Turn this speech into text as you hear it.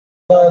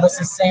Hello,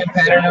 this is Sam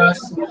Paternos.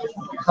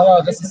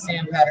 Hello, this is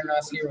Sam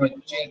Paternos here with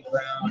Jake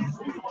Brown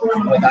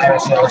with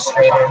Irish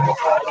Illustrator,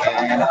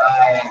 and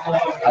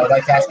I would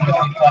like to ask you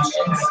a few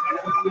questions.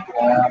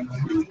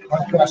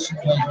 One question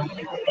would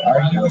be,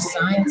 are you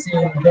assigned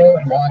to go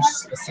and watch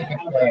specific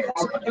players,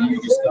 or do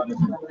you just go to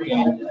the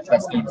game,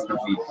 best games of the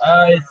week?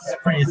 It's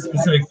pretty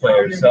specific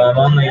players, so I'm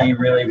only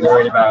really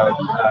worried about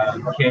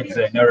kids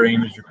that Notre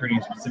Dame is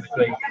recruiting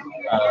specifically.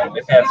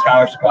 If they have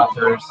scholarship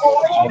offers,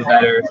 all the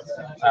better.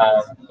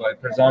 But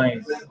for as long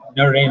as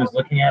Notre Dame is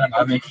looking at them,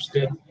 I'm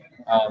interested.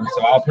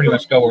 So I'll pretty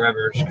much go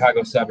wherever,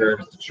 Chicago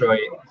suburbs, Detroit.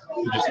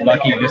 I'm just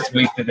lucky this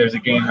week that there's a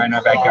game right in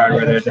our backyard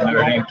where there's a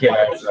Notre Dame kid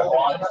at. So.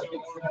 I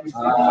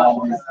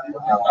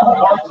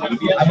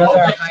know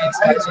there are high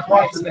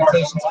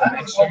expectations for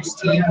next year's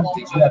team.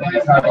 Did you have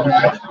any part in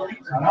that?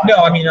 No,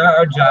 I mean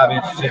our job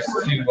is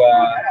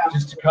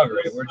just to cover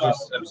it. We're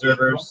just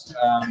observers.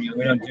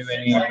 We don't do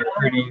any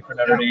recruiting for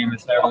Notre Dame.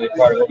 It's not really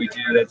part of what we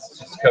do. That's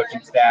just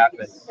coaching staff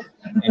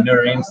and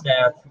Notre Dame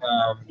staff.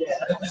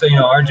 So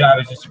our job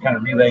is just to kind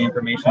of relay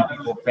information to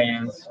people,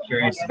 fans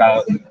curious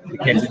about the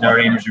kids that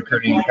Notre Dame is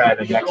recruiting, kind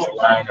of the next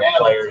line of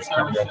players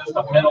coming in.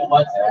 All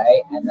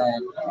right, and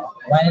then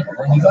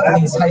when you go to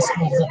these high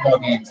school football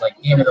games,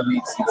 like game of the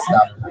weeks and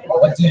stuff,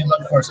 what do you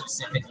look for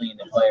specifically in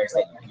the players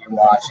that you're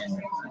watching?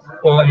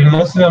 Well, I mean,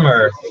 most of them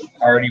are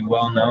already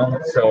well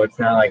known, so it's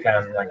not like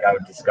I'm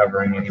out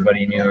discovering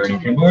anybody new or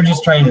anything. But we're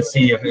just trying to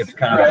see if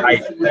kind of the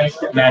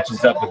hype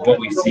matches up with what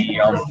we see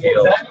on the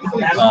field.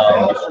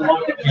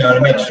 To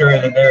make sure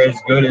that they're as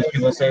good as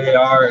people say they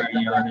are.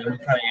 And then we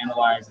kind of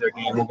analyze their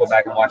game. We'll go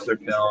back and watch their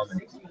film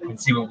and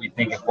see what we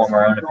think and form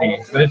our own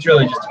opinions. But it's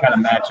really just to kind of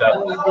match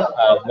up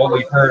what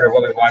we've heard or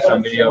what we've watched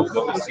on video with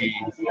what we see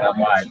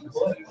live.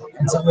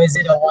 And so is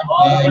it a one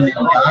game and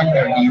done,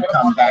 or do you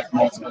come back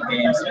multiple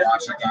games and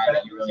watch a guy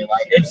that you really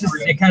like?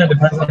 It kind of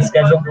depends on the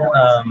schedule.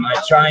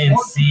 I try and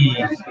see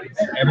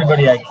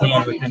everybody I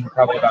can within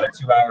probably about a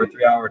 2-hour,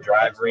 3-hour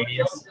drive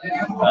radius.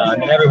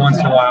 And every once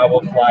in a while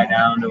we'll fly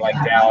down to like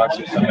Dallas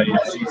or somebody to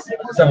see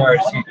somewhere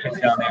to see kids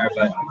down there.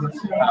 But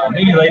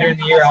maybe later in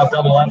the year I'll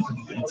double up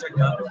and check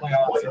out the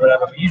playoffs or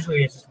whatever. But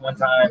usually it's just one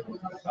time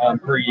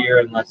per year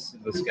unless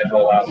the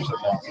schedule allows for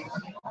something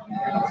else.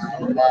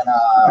 And then,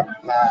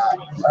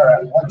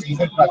 what do you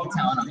think about the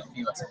talent on the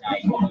field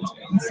tonight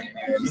between St.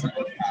 Mary's and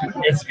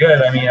Penn? It's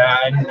good. I mean,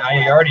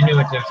 I already knew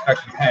what to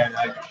expect from Penn.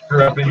 I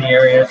grew up in the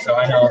area, so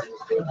I know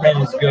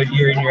Penn is good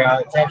year in, year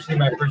out. It's actually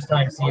my first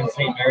time seeing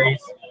St.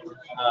 Mary's.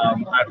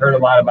 I've heard a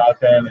lot about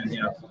them, and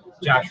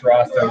Josh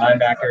Ross, their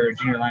linebacker,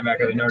 junior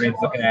linebacker that Notre Dame's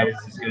looking at, is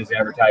as good as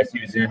advertised. He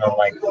was in on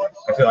I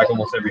feel like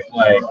almost every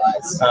play. And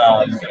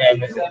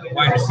the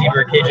wide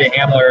receiver KJ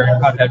Hamler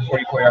caught that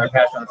 44-yard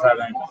pass on the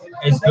sideline,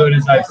 as good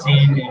as I've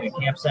seen in a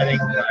camp setting.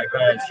 I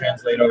kind of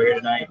translate over here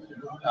tonight.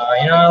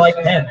 I like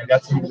Penn. They've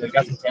got some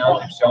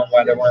talent. They've shown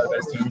why they're one of the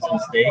best teams in the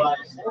state.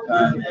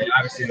 And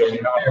obviously, the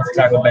offensive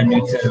tackle Ben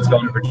Newton is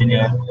going to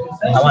Virginia.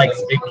 I like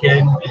this big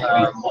kid.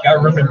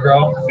 Got room to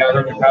grow. Got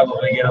room to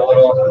probably get a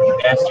little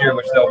nastier,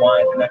 which they'll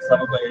want at the next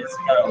level. But it's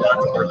kind of a lot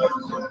to work with.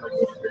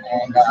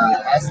 And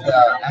as the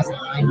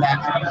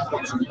linebacker,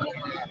 what you're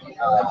looking at,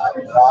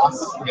 Ross,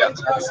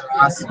 Josh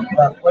Ross,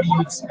 what do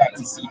you expect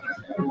to see?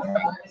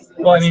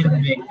 Well, I mean, the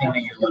big thing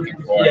that you're looking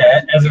for.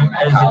 Yeah, as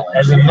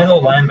a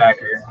middle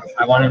linebacker,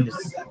 I want him to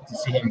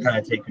see him kind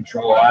of take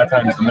control. A lot of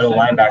times, the middle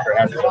linebacker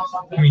has to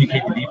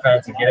communicate the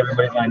defense and get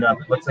everybody lined up.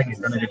 It looks like he's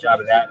done a good job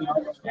of that.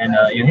 And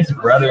his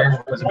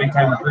brother was a big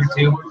time recruit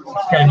too.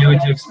 Just kind of knew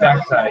what to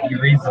expect. He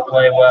reads the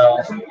play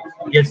well,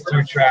 gets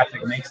through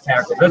traffic, makes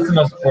tackles. That's the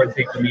most important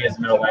thing for me as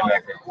a middle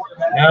linebacker.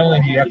 Not only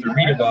do you have to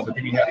read it well, but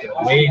then you have to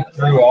wade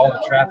through all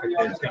the traffic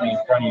that's going to be in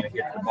front of you and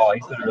get to the ball.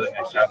 He's done a really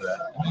nice job of that.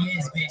 He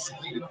is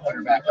basically the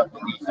quarterback of the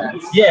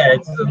defense. Yeah,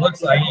 it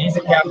looks like he's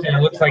a captain.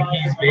 It looks like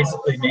he's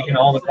basically making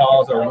all the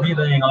calls or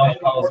relaying all the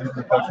calls into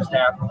the coaching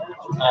staff.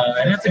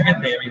 And that's a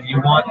good thing. I mean,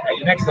 you want at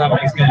the next level,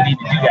 he's going to need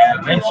to do that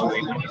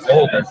eventually when he's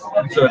older.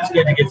 So it's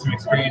good to get some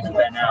experience with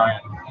that now. And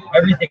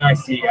everything I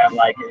see, I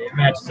like it. It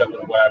matches up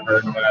with what I've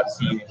heard and what I've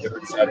seen in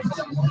different settings.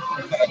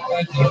 Okay,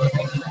 thank you.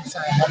 Thank you for your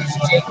time. That is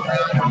Jake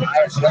Brown from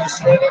Irish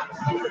Illustrated.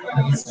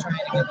 He's trying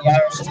to get the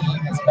Irish team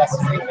as best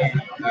as they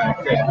can. All right,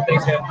 great.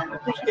 Thanks, man.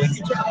 Good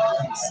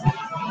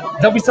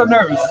job. Don't be so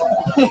nervous.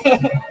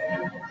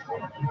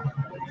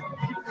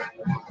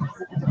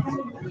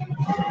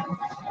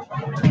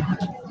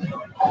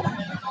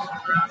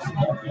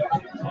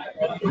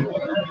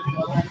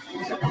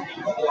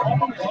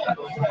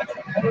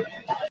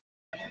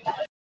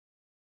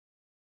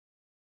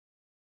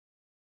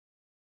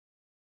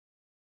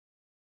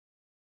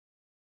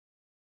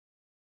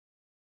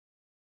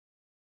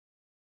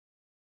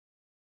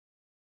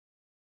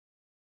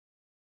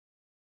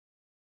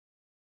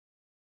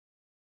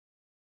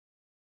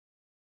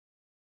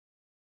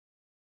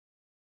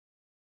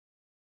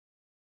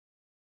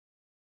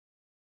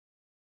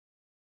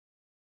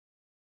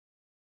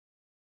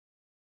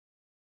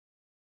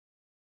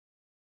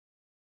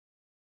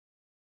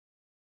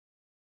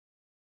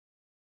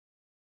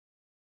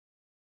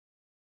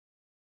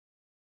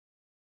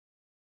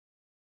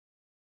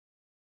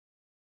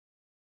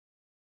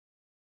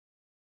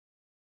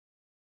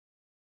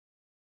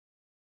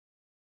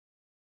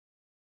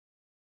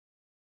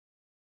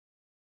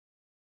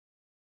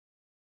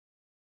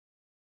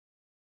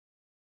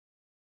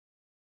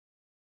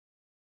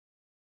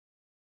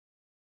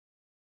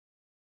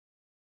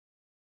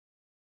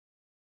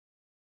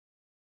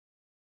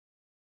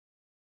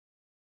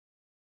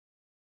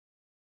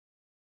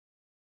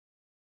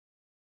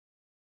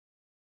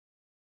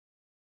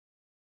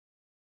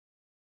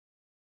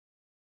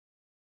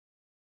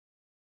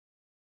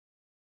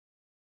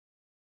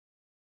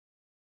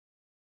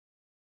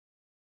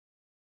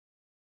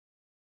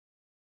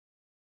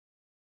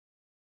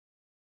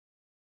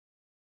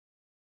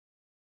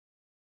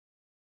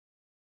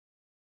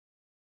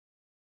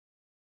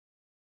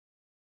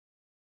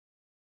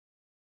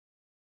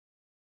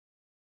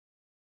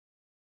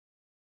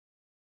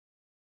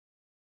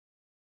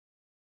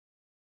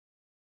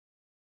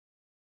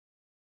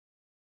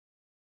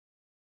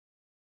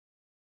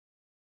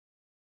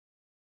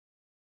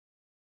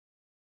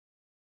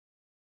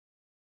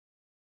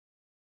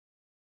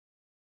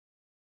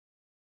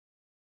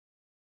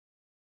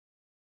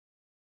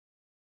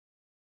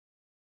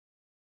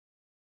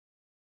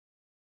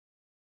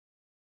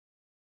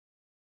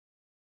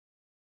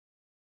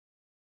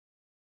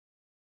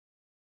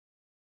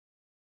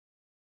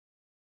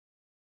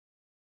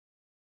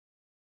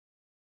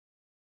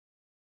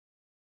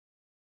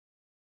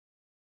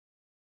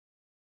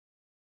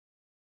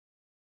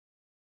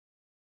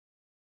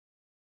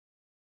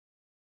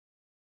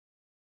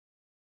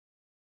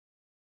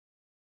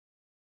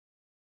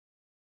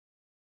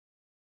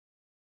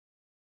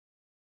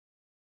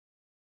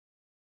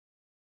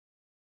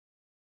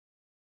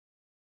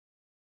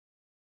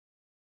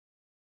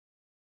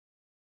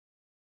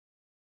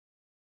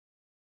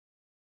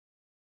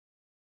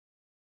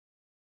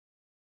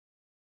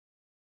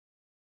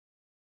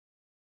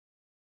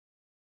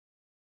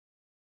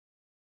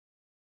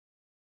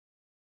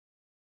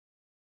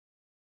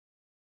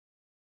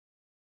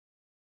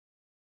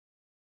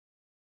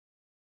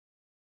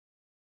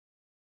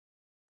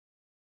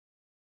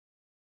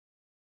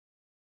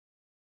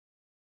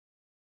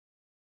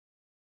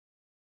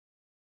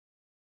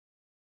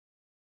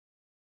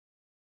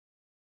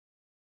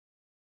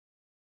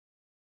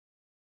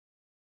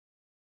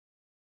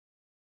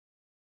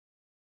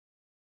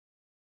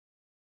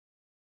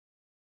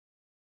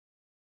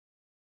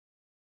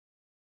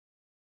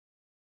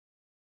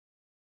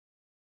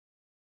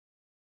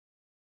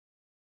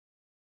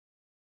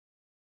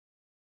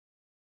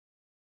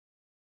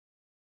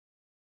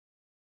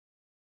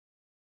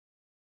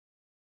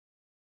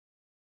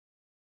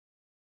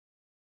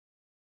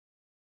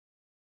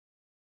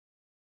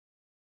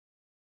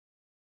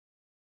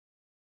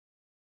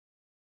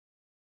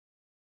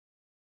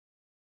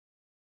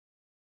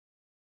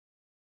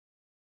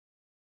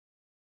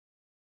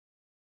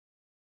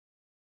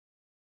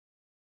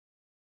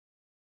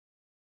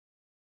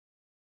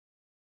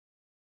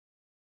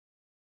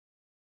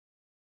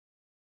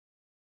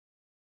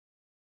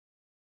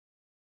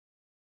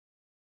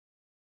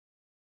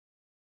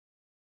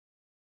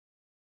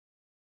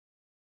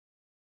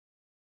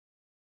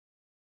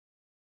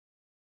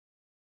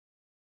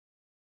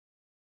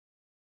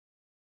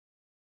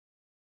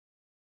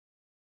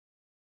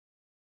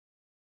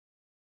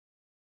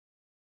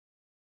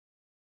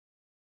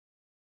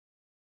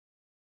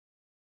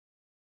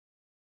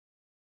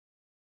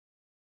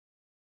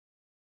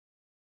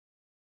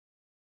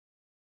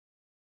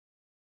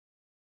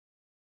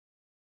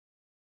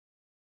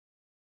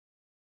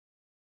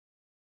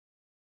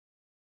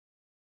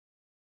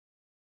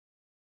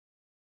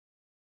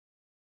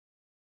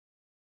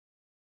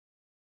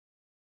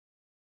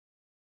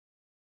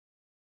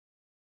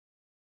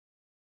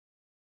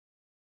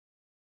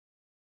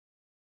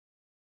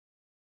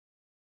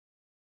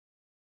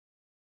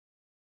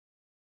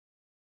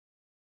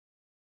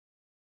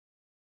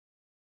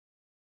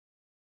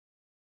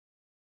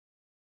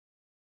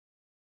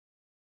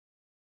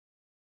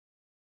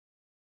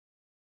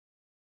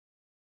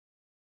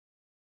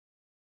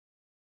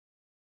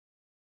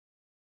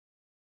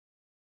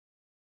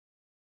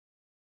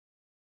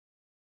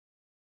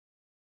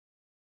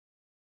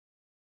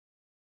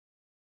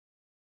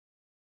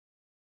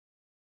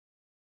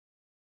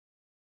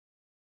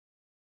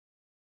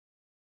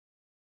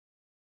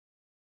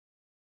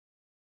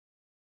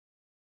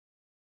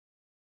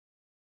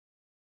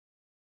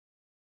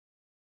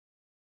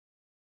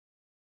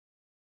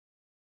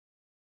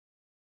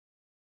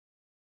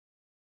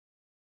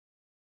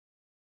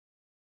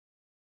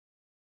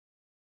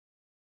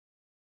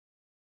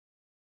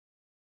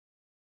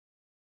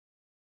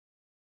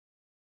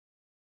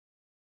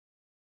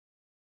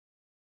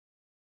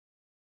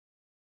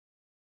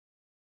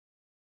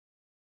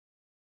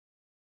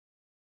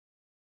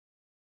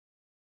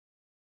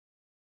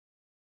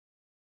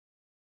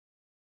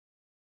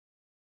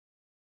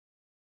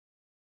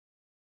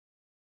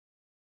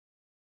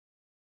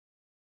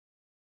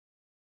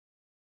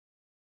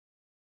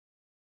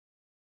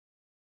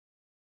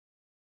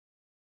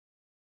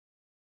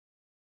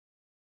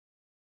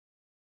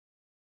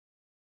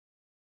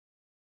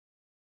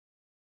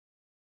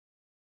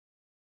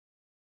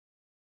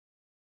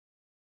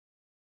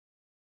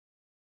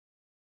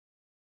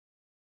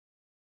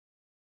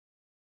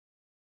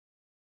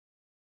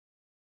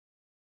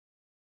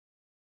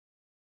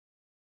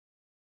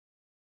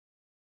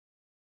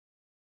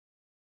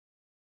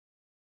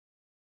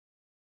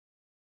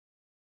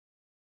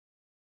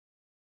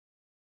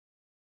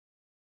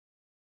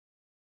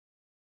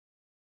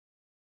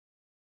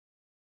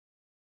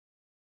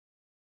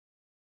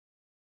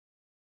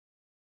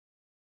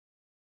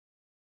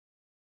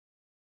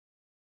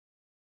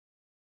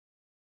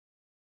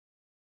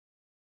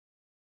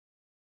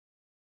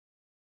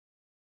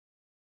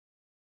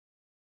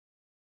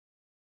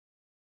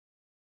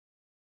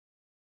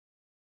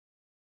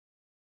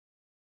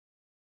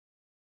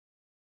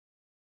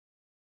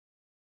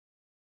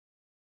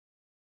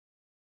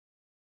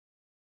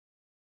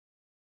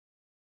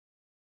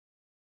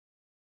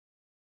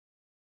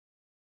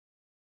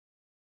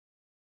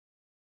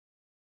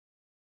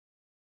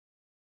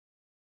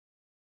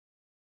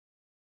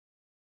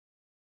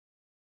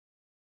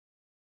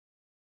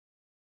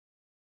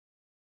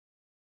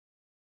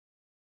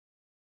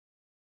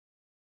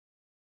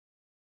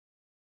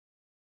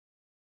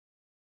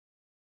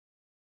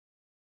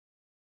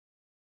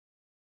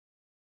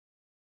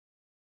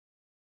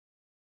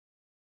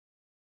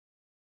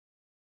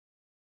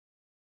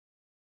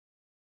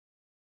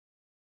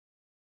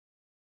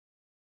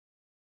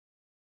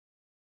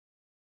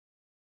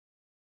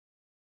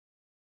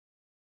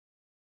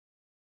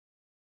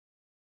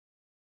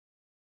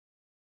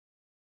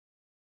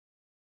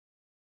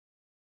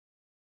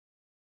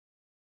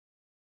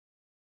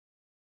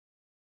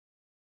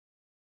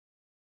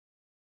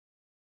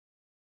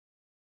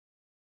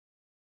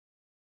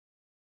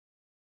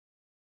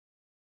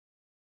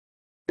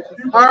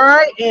 All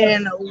right,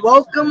 and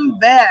welcome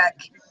back.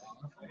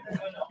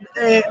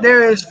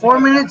 There is 4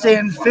 minutes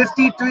and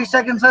 53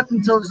 seconds left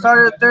until the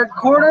start of the third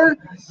quarter.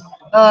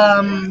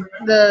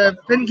 The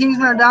Penn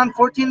Kingsmen are down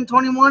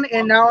 14-21,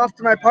 and now off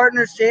to my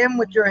partner Sam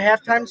with your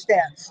halftime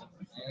stats.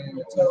 And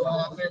the total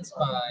offense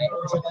by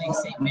Orchard Lake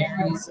St.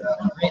 Mary's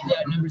greatly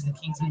outnumbers the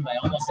Kingsmen by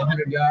almost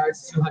 100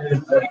 yards,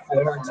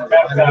 244 to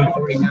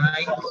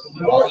 149,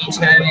 while each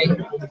having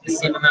the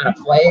same amount of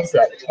plays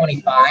at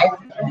 25.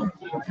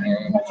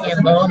 And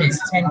Cam Bone is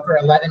 10 for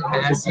 11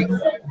 passing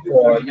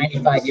for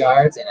 95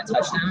 yards and a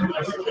touchdown,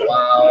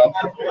 while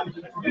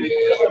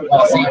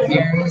St.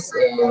 Mary's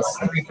is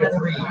 3 for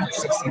 3 for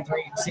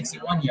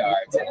 61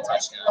 yards and a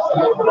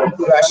touchdown.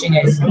 Rushing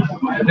has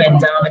been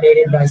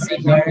dominated by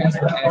St. Mary's,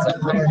 who has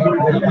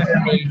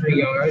 183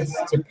 yards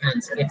to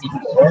Penn's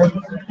 54.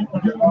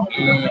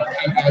 And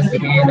Penn has the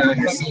hand on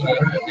receiving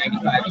at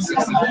 95 to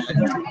 61.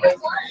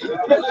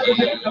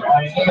 And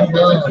Cam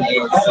Bone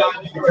is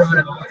throwing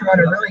a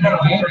really good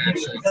game,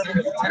 actually.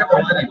 10 of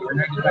 11 for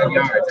 95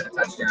 yards and a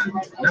touchdown.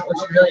 Not what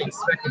you really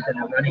expected from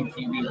a running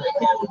QB like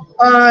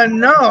him.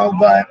 No,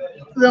 but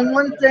the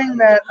one thing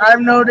that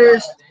I've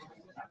noticed,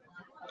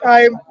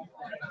 I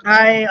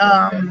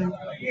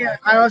yeah,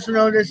 I also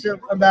noticed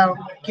about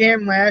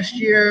Cam last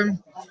year.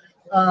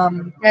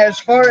 As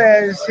far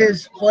as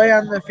his play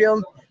on the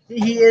field,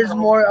 he is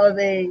more of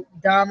a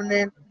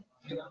dominant.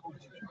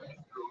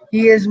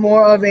 He is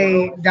more of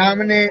a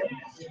dominant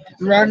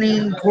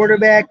running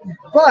quarterback,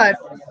 but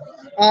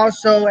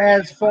also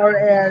as far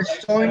as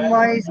throwing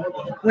wise,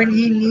 when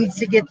he needs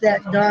to get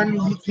that done,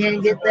 he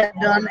can get that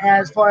done.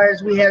 As far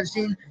as we have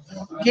seen,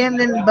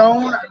 Camden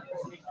Bone,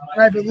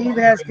 I believe,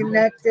 has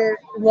connected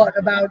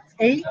about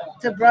 8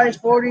 to Bryce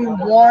Forty,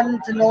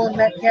 1 to Nolan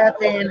Metcalf,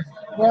 and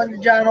 1 to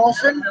John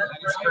Olson.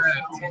 That's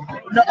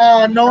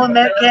correct. Nolan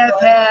Metcalf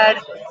had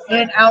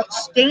an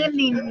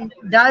outstanding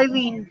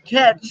diving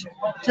catch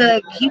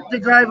to keep the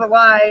drive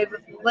alive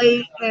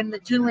late in the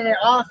 2-minute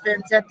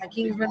offense that the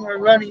Kingsmen were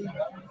running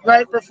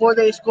right before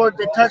they scored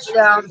the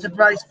touchdown to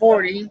Bryce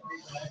Forty.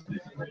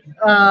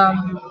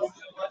 Um,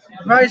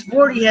 Bryce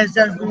Forty has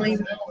definitely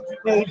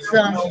made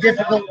some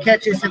difficult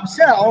catches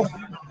himself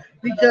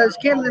because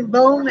Camden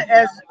Bone,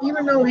 as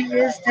even though he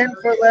is 10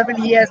 for 11,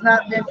 he has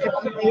not been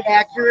completely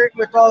accurate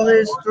with all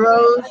his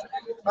throws.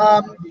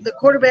 The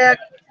quarterback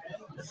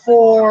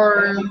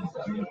for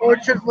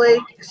Orchard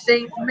Lake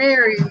St.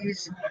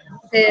 Mary's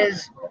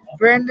is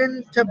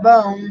Brandon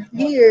Tabone.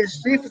 He is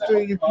 3 for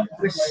 3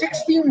 with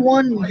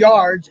 61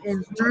 yards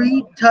and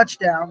 3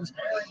 touchdowns.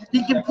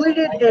 He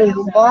completed a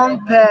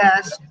long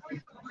pass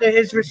to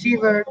his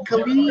receiver,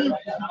 Khalid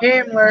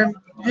Hamler,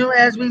 who,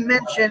 as we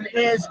mentioned,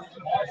 is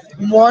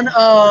one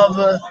of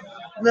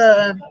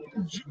the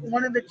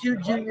one of the two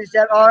juniors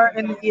that are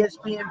in the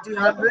ESPN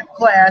 200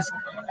 class,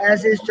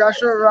 as is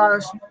Joshua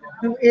Ross,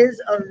 who is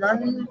a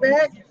running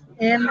back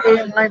and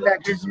a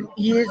linebacker.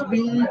 He is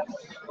being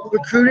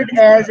recruited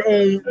as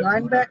a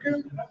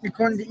linebacker,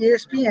 according to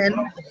ESPN.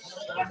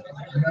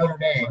 Notre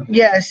Dame.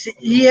 Yes,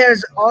 he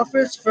has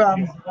offers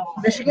from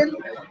Michigan,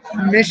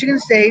 Michigan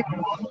State,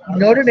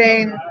 Notre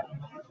Dame,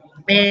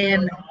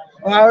 and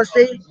Ohio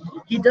State.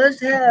 He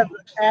does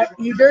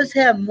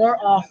have more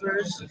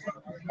offers,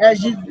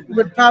 as you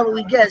would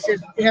probably guess, if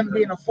him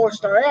being a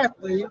 4-star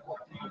athlete.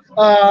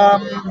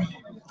 Um,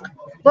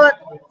 but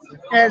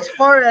as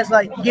far as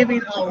like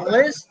giving a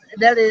list,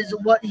 that is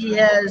what he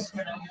has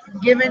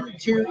given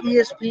to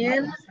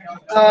ESPN.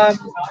 Um,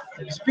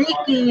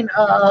 Speaking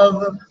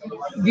of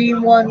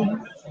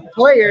D1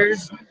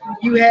 players,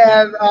 you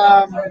have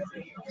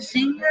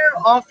senior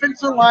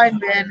offensive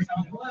lineman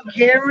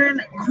Karen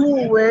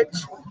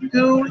Coolidge,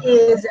 who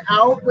is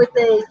out with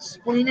a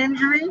spleen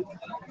injury.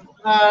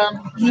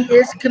 He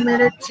is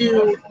committed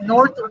to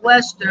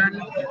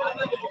Northwestern,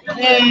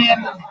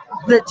 and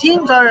the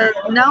teams are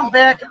now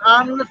back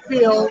on the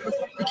field.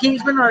 The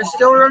Kingsmen are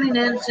still running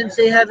in since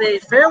they have a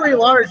fairly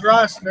large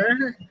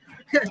roster,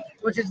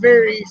 which is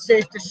very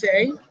safe to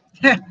say.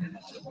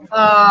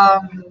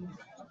 um,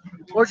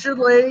 Orchard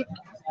Lake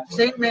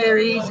St.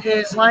 Mary's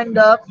is lined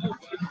up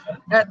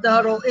at the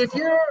huddle. If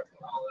you're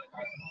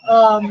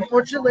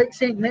Orchard Lake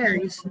St.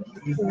 Mary's,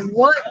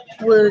 what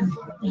would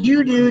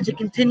you do to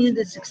continue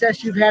the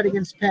success you've had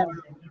against Penn?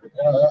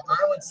 Well, I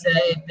would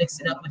say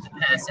mix it up with the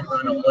pass and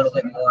run a little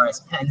bit more,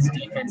 as Penn's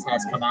defense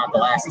has come out the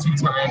last 2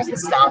 times and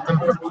stopped them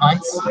for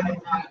punts.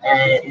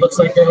 And it looks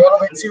like they're a little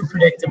bit too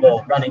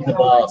predictable running the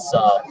ball.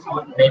 So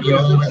maybe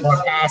a little bit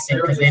more passing,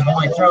 because they've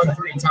only thrown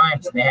 3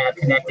 times and they have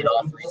connected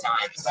all 3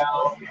 times.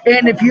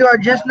 And if you are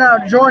just now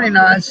joining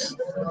us,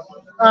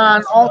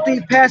 on all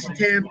 3 pass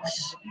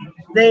attempts,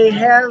 they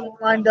have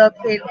lined up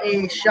in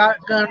a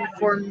shotgun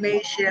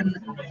formation,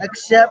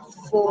 except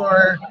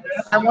for,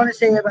 I want to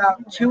say,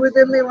 about 2 of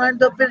them they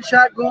lined up in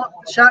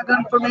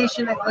shotgun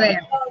formation and ran.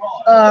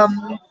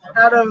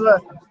 Out of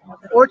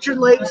Orchard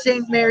Lake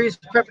St. Mary's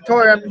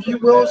Preparatorium, you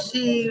will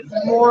see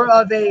more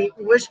of a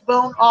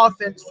wishbone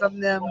offense from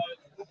them.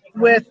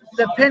 With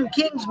the Penn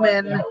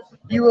Kingsmen,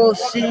 you will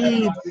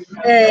see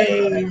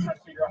a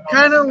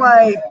kind of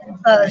like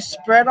a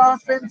spread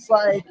offense,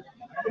 like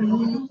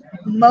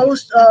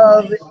most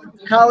of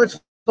college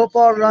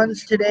football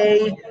runs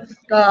today.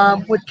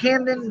 With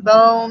Camden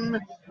Bone,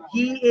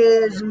 he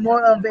is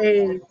more of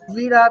a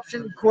read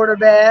option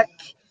quarterback,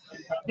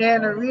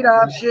 and a read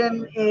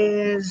option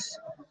is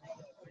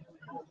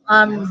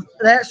on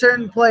that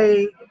certain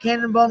play,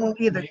 Cannonbone will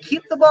either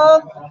keep the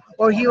ball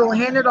or he will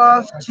hand it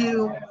off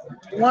to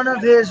one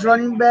of his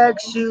running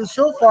backs who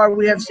so far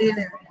we have seen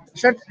it.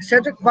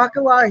 Cedric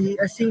Bakalahi,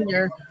 a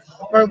senior,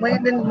 or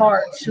Landon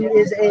March, who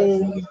is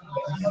a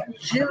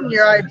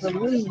junior, I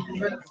believe.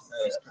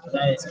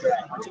 That is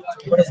correct.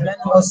 What has been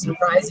the most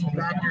surprising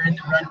factor in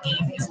the run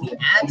game is the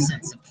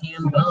absence of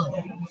Cam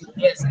Bone.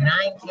 He has 9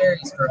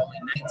 carries for only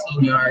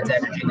 19 yards,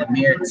 averaging a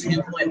mere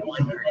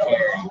 2.1 per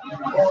carry.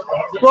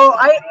 Well,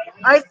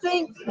 I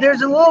think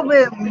there's a little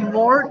bit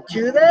more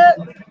to that.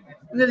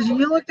 Because if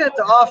you look at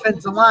the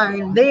offensive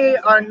line, they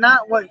are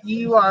not what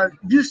you are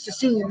used to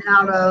seeing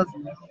out of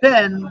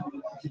Penn.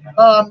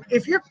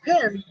 If you're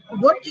Penn,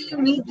 what do you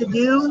need to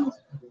do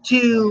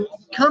to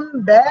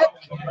come back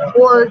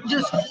or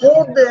just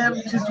hold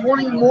them to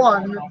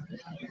 21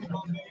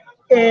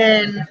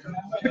 and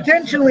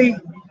potentially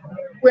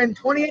win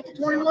 28 to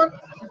 21,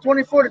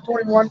 24 to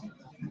 21?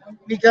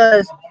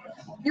 Because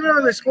even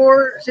though the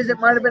score says it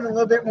might have been a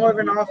little bit more of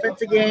an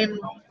offensive game,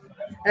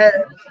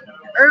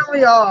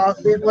 early off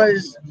it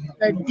was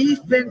a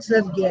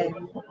defensive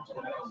game.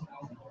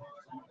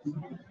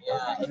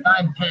 Yeah, if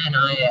I'm Penn,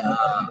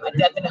 I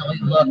definitely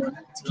look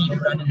to keep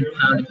running and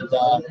pounding the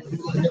ball.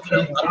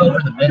 Looking up over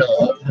the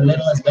middle. The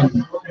middle has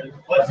been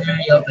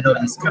very open over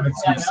these cover 2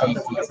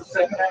 safeties.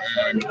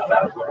 And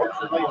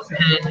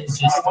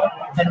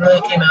Penn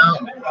really came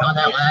out on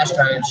that last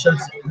drive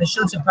and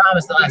showed some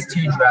promise the last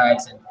 2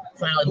 drives and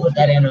finally put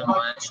that in on the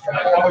last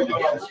drive.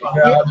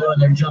 They're all doing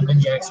their jumping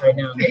jacks right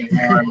now.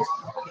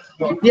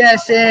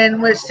 Yes,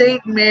 and with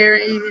St.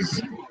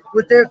 Mary's,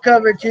 with their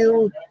cover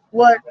 2,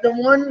 the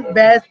one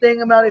bad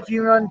thing about if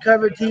you run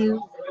cover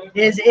 2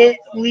 is it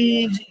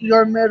leaves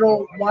your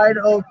middle wide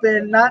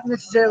open, not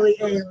necessarily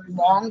a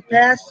long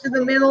pass to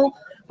the middle,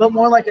 but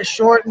more like a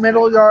short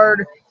middle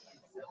yard,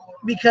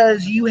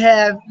 because you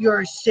have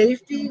your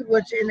safety,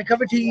 which in the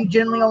cover 2 you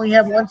generally only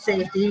have one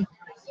safety,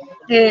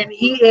 and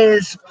he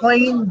is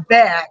playing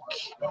back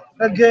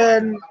a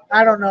good,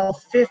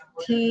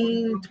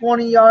 15,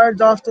 20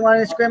 yards off the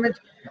line of scrimmage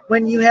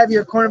when you have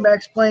your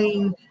cornerbacks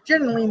playing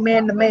generally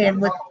man-to-man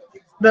with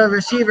the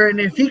receiver. And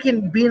if he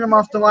can beat him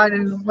off the line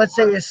and, let's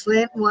say, a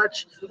slant,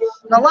 which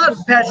a lot of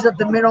passes up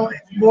the middle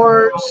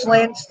were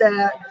slants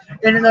that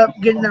ended up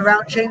getting the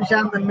route change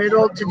down the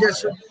middle to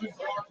just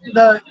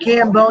the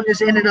Cam Bone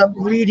just ended up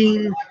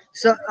leading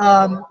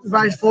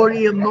Vice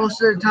 40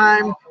 most of the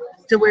time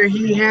to where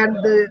he had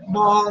the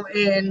ball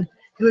and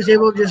he was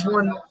able to just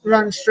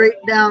run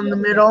straight down the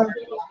middle.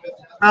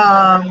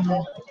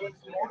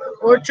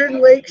 Orchard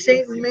Lake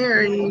St.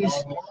 Mary's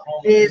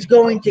is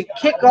going to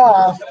kick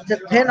off to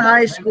Penn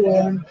High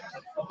School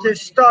to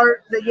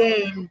start the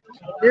game.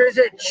 There's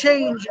a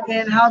change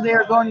in how they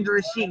are going to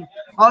receive.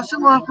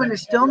 Austin Loughlin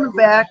is still in the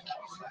back.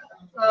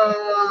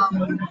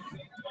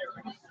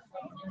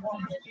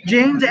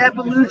 James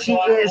Appalucci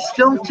is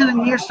still to the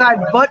near side,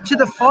 but to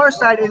the far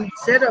side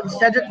instead of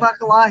Cedric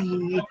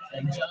Bakalahi.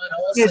 And John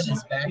Olson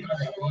is back on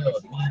the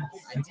field.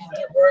 I did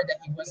get word that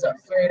he was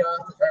afraid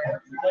off the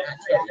first.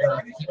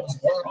 He was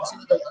walked to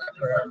the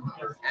locker room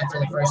after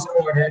the first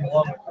quarter,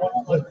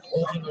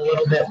 looking a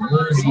little bit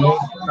woozy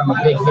from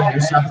a big hit or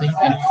something,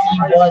 and he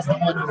was the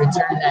one who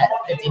returned that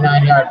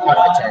 59-yard punt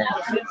return.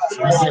 So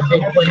this is a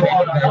big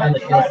playmaker back on the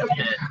field for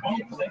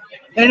Penn.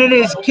 And it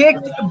is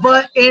kicked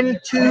but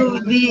into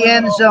the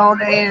end zone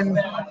and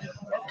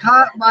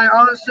caught by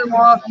Austin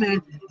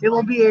Loughlin. It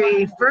will be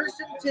a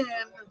 1st and 10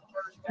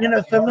 in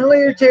a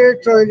familiar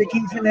territory the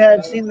Kingsmen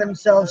have seen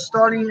themselves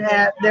starting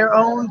at their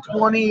own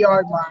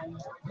 20-yard line.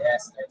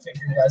 Yes, their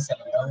kicker does have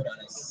a note on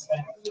his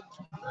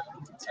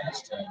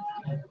attached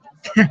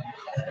to him.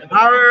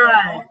 All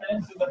right.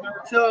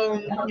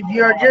 So if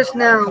you are just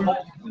now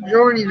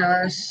joining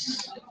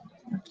us,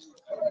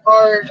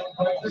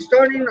 the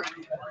starting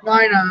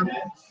lineup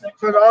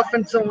for the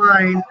offensive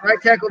line: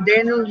 right tackle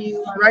Daniel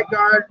Yu, right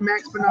guard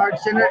Max Bernard,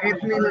 center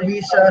Anthony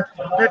Lavisa,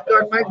 left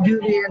guard Mike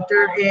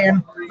Duvianter,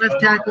 and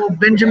left tackle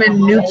Benjamin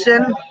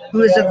Knudsen,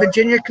 who is a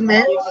Virginia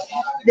commit.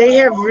 They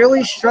have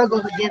really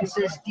struggled against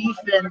this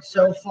defense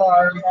so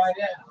far.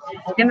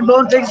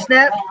 Cannonbone takes a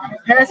snap,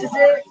 passes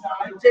it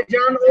to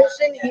John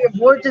Olson. He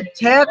avoids a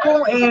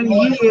tackle, and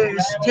he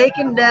is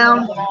taken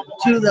down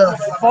to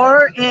the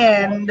far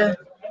end.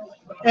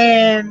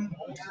 And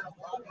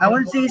I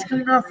wouldn't say he's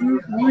coming off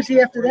woozy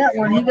after that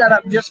one. He got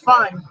up just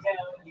fine.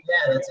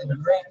 Yeah, that's a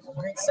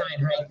great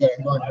sign right there,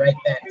 going right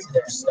back to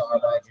their star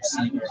wide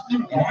receiver.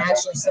 And it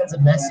actually sends a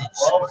message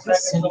to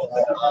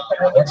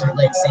Orchard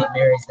Lake St.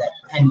 Mary's that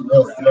Penn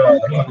will throw.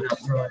 They're coming out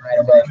throwing right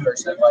away,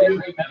 first play.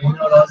 Even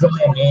though that was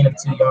only a gain of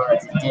 2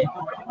 yards, it did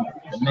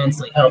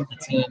immensely help the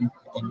team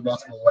in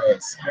multiple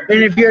ways.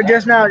 And if you're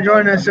just now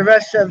joining us, the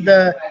rest of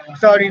the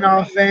starting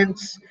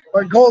offense,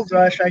 or Gold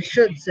Rush, I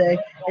should say,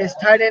 is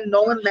tight end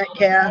Nolan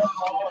Metcalf,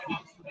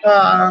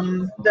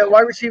 The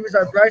wide receivers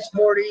are Bryce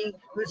Forty,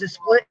 who's a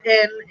split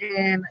end,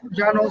 and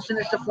John Olsen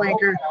is the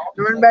flanker.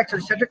 The running backs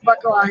are Cedric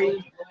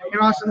Bakalahi and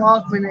Austin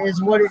Loffman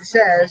is what it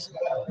says.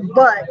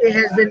 But it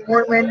has been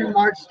more Landon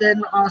March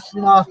than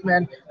Austin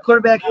Loffman.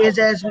 Quarterback is,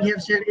 as we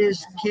have said,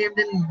 is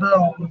Camden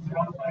Bone.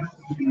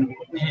 And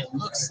it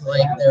looks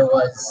like there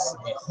was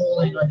a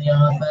holding on the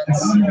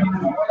offense.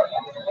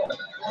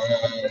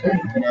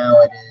 And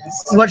now it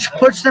is Which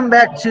puts them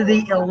back to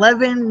the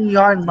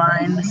 11-yard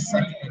line.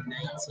 2nd and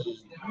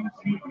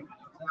 19.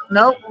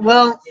 No,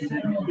 well,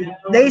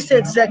 they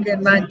said second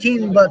and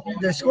 19, but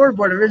the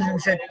scoreboard originally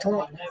said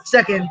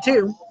second and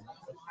 2.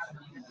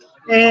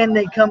 And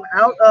they come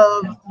out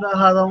of the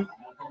huddle.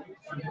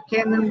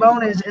 Camden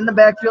Bone is in the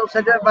backfield.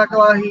 Cedric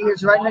Bakalahi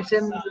is right next to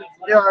him.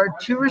 There are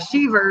two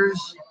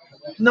receivers.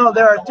 No,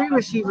 there are three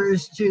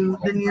receivers to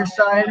the near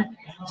side.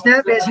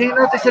 Snap is handed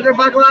off to Cedric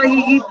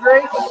Bakalahi.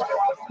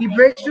 He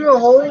breaks through a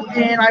hole,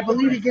 and I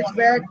believe he gets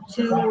back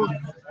to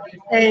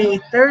a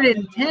 3rd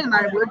and 10,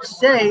 I would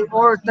say,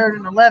 or 3rd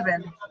and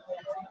 11.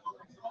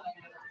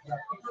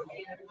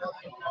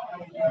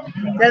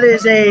 That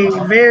is a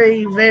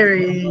very,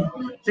 very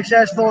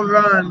successful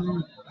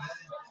run.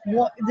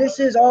 This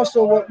is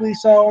also what we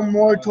saw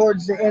more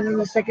towards the end of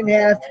the second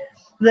half.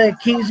 The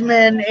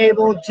Kingsmen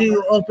able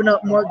to open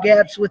up more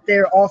gaps with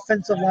their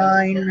offensive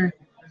line,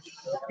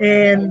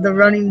 and the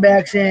running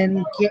backs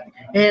and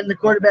the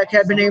quarterback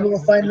have been able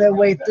to find their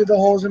way through the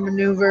holes and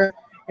maneuver,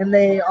 and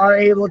they are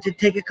able to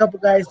take a couple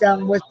guys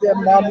down with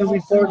them while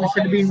moving forward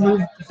instead of being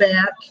moved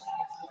back.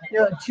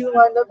 Two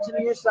lined up to the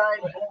near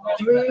side.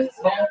 Three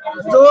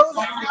goes.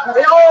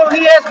 Oh,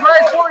 he has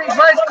Bryce 40.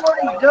 Bryce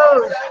 40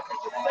 goes.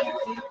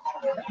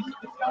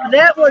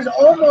 That was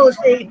almost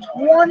a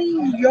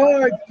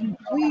 20-yard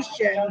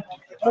completion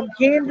from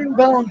Camden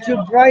Bone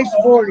to Bryce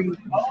 40.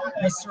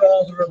 Mr.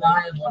 All the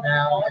Reliable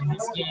now in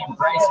this game.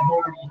 Bryce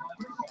 40.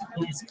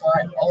 He's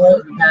caught all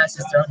of the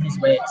passes thrown his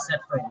way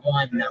except for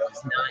one that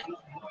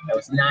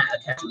was not a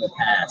catchable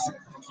pass.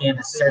 Cam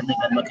has certainly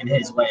been looking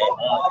his way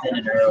often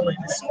and early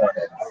this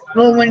quarter.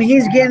 Well, when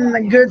he's getting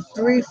a good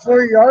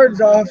 3-4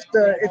 yards off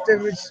if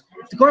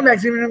the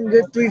cornerback's giving him a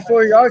good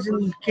 3-4 yards,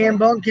 and Cam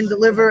Bone can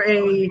deliver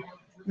a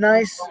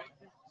nice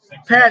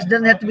pass.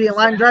 Doesn't have to be a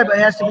line drive, but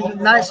it has to be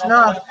nice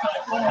enough.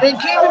 And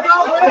Cam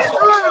Bone breaks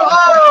through.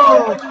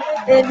 Oh!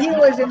 And he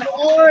was an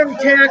arm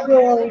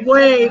tackle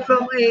away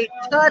from a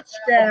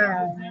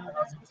touchdown.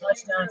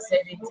 Touchdown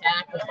saving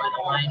tackle by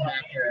the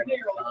linebacker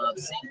of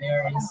St.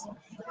 Mary's.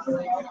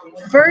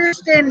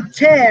 1st and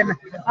 10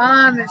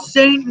 on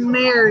St.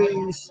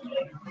 Mary's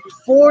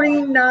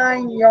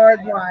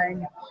 49-yard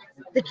line.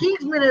 The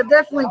Kingsmen have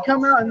definitely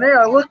come out and they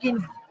are looking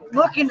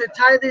to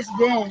tie this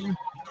game.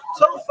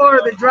 So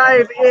far, the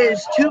drive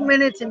is 2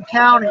 minutes and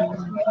counting.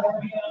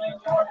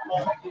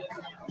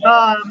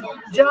 John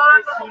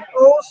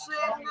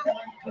Olsen,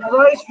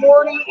 Bryce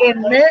 40,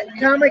 and Matt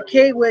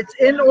Kamakewicz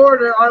in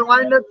order are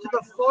lined up to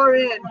the far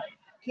end.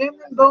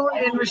 Camden Bone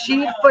and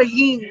Rashid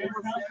Fahim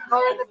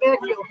are in the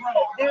backfield.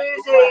 There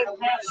is a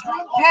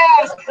screen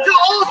pass to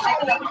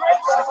Olsen,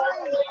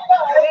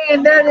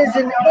 and that is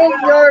an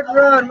 8-yard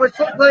run, which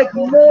looked like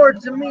more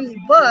to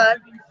me, but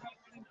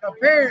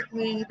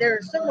apparently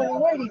there's someone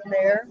waiting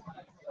there.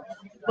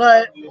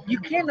 But you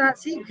cannot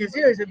see because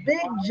there is a big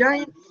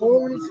giant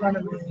hole in front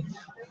of me.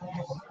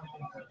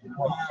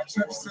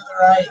 Trips to the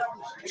right.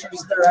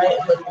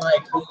 It looked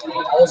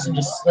like Olsen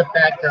just slipped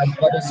back there on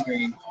bubble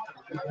screen.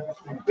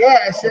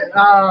 Yes. As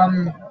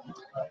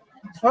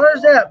far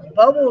as that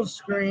bubble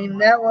screen,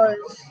 that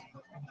was.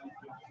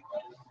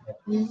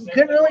 You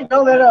couldn't really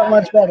tell that out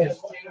much better.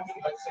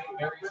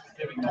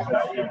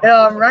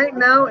 Right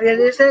now, it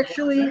is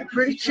actually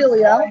pretty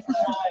chilly out.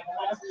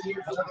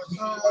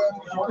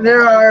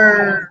 There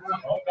are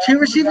two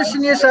receivers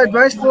on the side,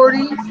 Bryce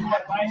 40.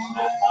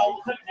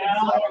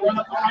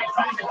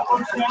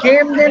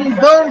 Camden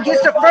Bone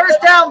gets the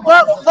first down,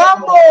 but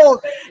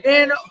fumbled.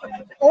 And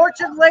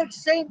Orchard Lake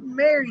St.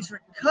 Mary's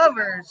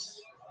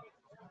recovers.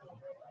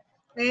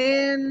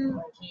 And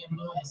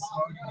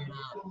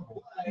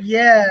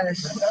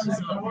yes.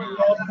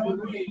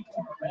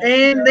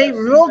 And they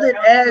ruled it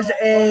as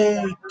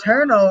a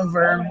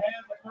turnover.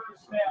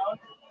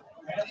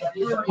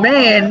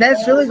 Man,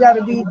 that's really got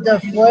to be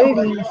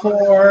deflating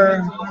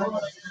for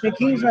the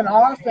Kingsman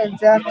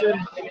offense after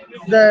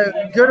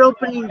the good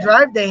opening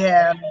drive they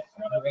had.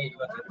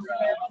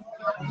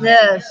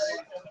 Yes.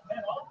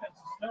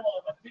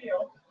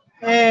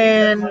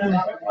 And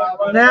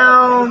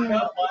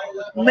now,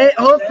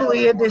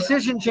 hopefully, a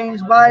decision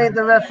change by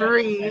the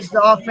referees.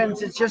 The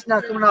offense is just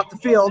not coming off the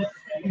field.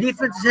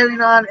 Defense is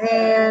heading on,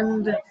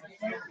 and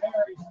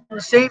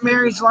St.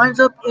 Mary's lines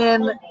up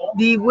in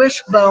the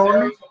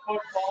wishbone.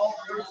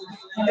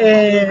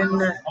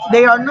 And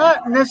they are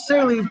not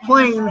necessarily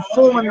playing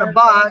full in the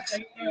box.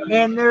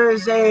 And there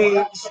is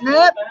a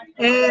snap,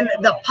 and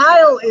the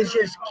pile is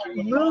just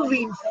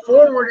moving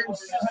forward in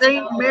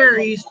St.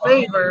 Mary's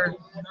favor.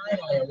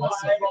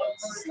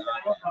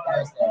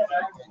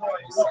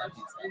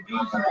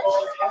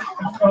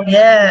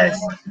 Yes.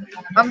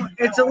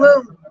 It's a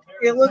little.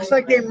 it looks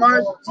like he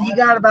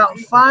got about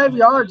 5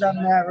 yards on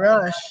that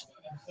rush.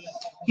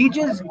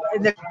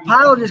 The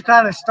pile just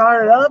kind of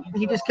started up.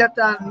 He just kept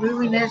on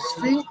moving his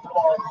feet.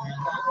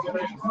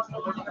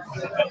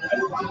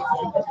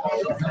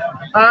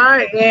 All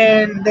right,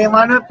 and they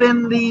line up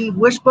in the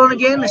wishbone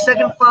again, the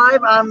second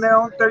 5 on their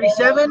own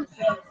 37.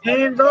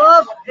 Hands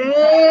off,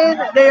 and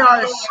they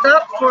are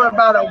stopped for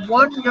about a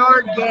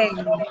 1-yard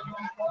gain.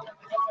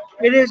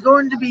 It is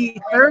going to be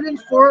 3rd and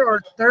 4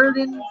 or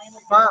 3rd and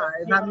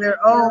 5 on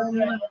their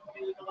own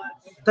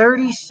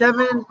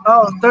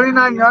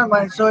 39-yard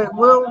line. So it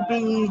will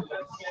be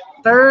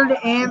 3rd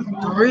and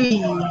 3.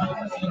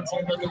 Teams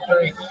are looking for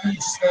a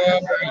huge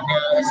stand right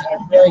now,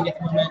 so really get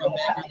the momentum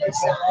back on their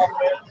side.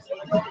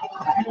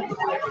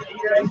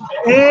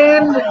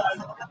 And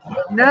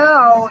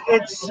now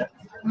it's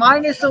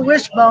minus the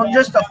wishbone,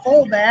 just a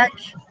fullback.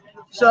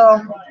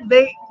 So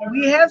we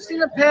have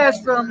seen a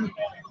pass from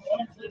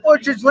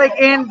Orchard's Lake,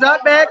 and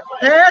that back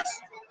pass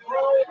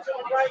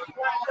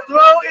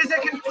throw is a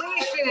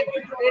completion,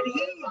 and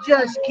he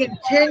just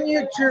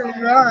continued to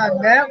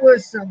run. That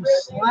was some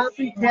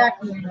sloppy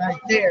tackling right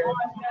there.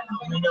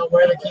 We know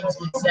where the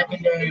Kingsman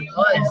secondary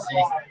was.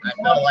 I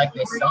felt like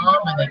they saw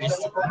him and they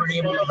just weren't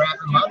able to wrap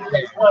him up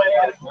there.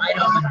 Wide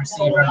open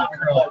receiver on the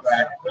curl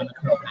pattern.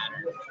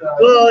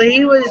 Well,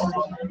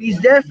 he's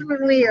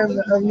definitely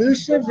an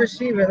elusive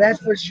receiver, that's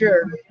for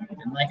sure.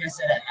 And like I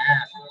said at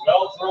half,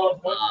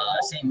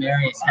 St.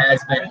 Mary's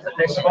has been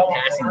efficient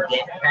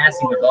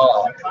passing the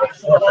ball,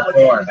 4 for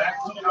 4.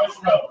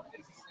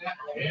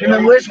 In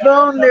the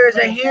wishbone, there's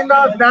a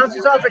handoff,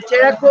 bounces off a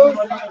tackle,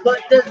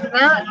 but does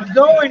not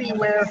go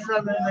anywhere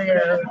from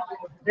there.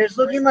 It's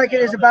looking like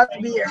it is about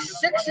to be a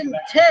 6 and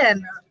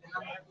 10.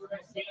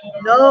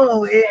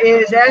 No, it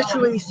is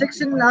actually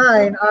 6 and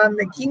 9 on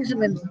the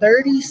Kingsman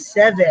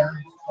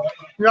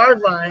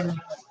 37-yard line.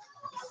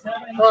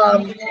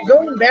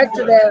 Going back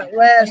to that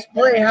last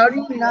play, how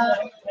do you not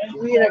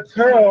read a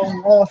curl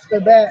off the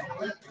bat?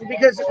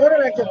 Because the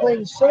quarterback is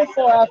playing so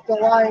far off the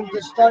line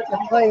to start the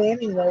play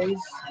anyways.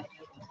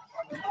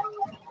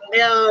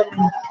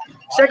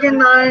 2nd 9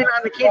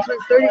 on the Kingsman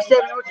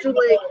 37. Orchard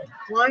Lake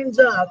lines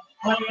up.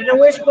 In the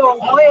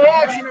wishbone, play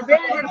action, a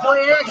very good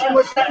play action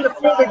was sent to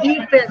fool the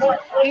defense.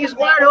 He's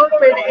wide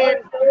open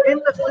and in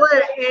the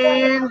flat,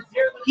 and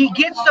he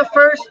gets the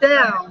first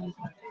down.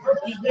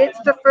 He gets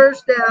the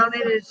first down.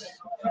 It is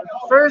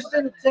 1st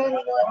and 10.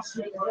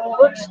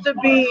 Looks to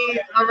be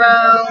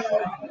around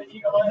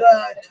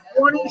the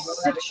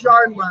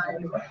 26-yard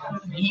line.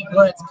 The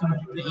Eaglets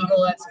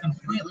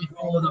completely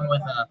fooled them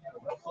with a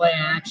play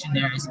action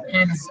there as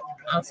Penn's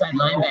outside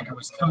linebacker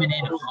was coming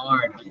in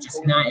hard, but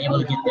just not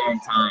able to get there in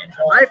time.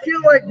 I feel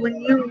like when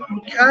you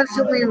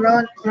constantly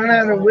run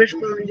out of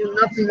wishbone and do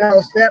nothing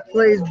else, that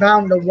play is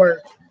bound to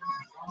work.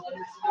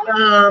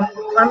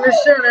 Under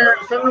center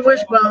from the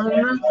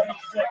wishbone,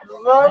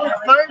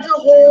 finds a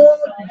hole,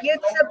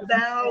 gets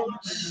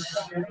about,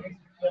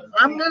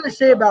 I'm going to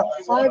say about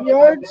 5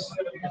 yards.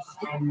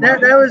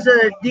 That was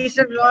a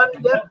decent run.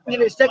 Yep,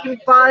 in his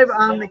 2nd 5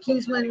 on the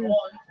Kingsman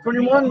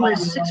 21 with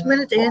 6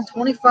 minutes and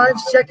 25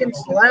 seconds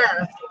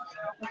left.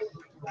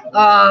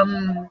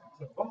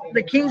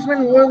 The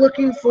Kingsmen were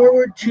looking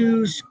forward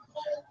to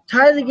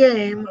tie the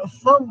game,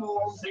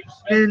 fumble,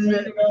 and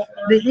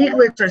the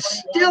Eaglets are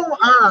still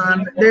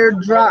on their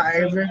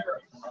drive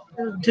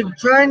to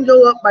try and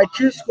go up by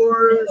 2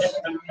 scores.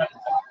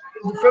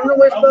 From the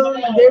wishbone,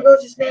 there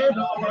goes the snap,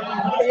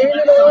 hand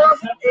it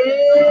off,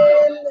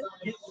 and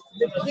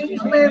the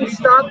Kingsmen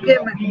stopped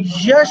him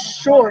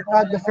just short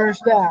of the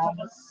first down.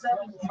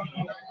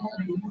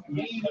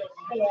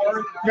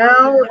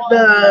 Now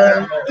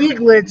the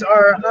Eaglets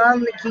are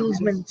on the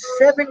Kingsmen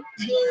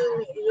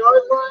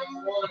 17-yard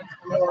line.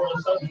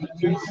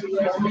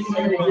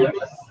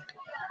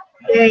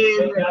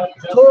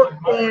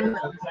 And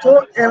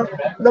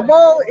the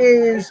ball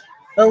is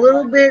a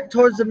little bit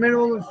towards the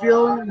middle of the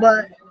field,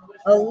 but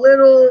a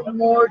little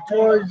more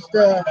towards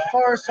the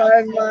far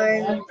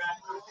sideline. And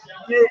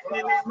they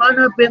line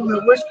up in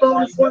the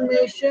wishbone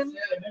formation. And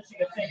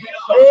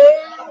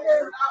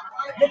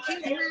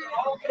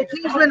the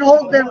Kingsmen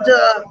hold them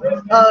to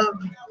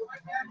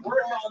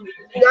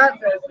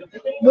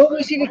will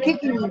we see the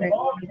kicking unit?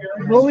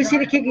 Will we see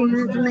the kicking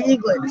unit from the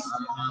Eaglets?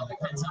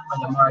 Depends on where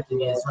the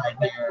marking is right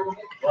there.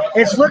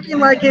 It's looking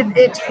like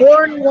it's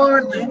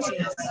 4-1.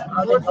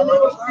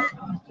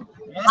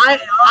 I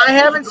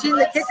haven't seen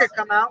the kicker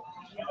come out.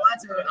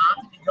 Eaglets are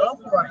opting to go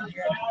for it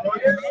here in the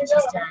 40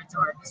 inches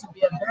territory. This would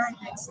be a very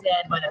big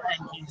stand by the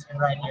Penn Kingsmen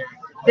right here.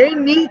 They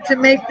need to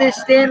make this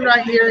stand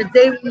right here if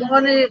they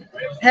want to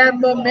have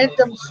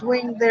momentum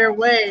swing their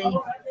way.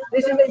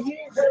 This is a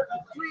huge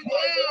free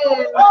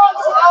in.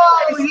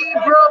 Oh, he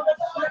broke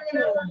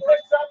through.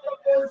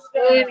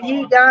 And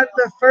he got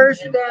the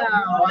first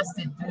down.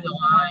 Busted through the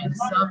line,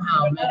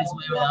 somehow made his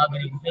way without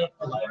getting hit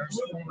for the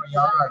first 4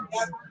 yards.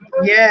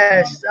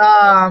 Yes.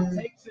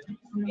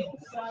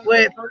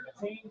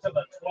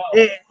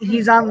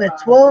 He's on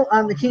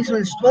the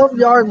Kingsman's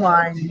 12-yard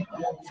line.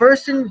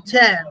 1st and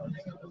 10.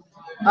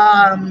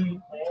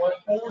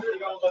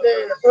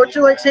 the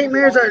Orchard Lake St.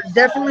 Mary's are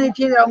definitely a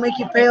team that will make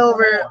you pay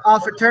over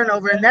off a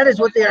turnover, and that is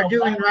what they are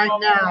doing right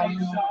now.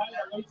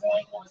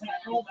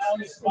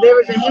 There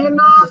was a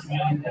handoff,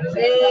 and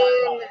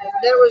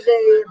there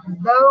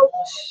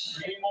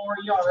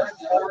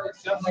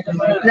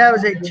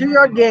was a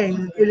 2-yard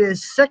gain. It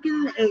is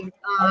 2nd and 8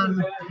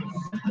 on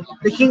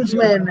the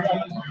Kingsmen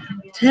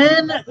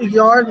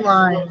 10-yard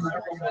line.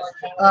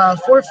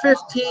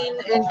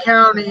 4:15 and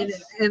counting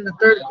in the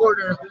third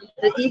quarter.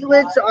 The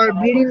Eaglets are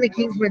beating the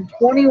Kingsmen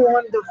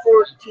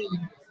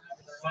 21-14.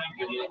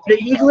 The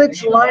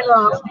Eaglets line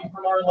up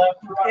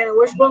in a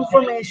wishbone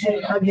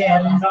formation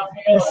again.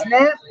 The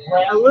snap,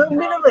 a little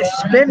bit of a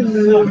spin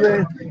move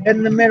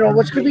in the middle,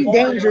 which could be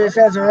dangerous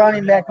as a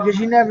running back because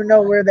you never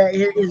know where that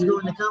hit is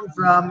going to come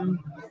from.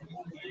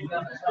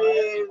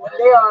 And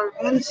they are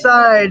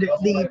inside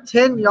the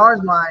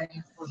 10-yard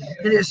line.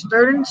 It is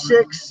 3rd and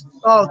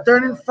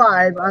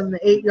 5 on the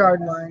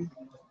 8-yard line.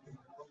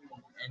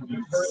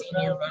 And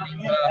senior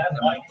running back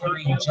number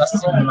 3,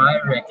 Justin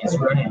Myrick, is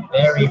running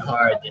very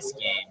hard this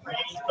game.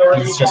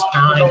 He's just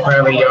pounding for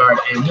every yard.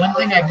 And one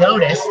thing I've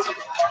noticed,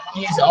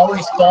 he's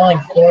always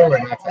falling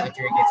forward after he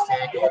gets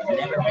tackled.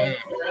 Never back.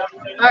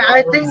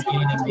 I think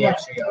gaining the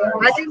extra yards.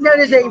 I think that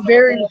is a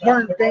very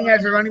important thing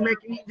as a running back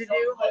you need to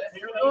do.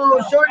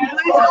 Oh, short and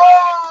please.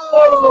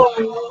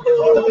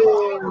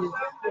 Oh!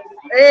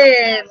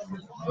 And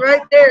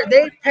right there,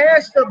 they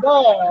passed the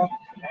ball.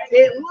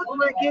 It looked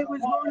like it was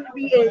going to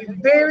be a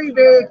very,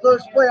 very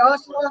close play.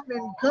 Austin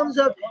Hoffman comes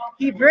up,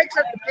 he breaks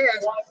up the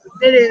pass.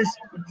 It is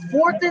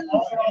 4th and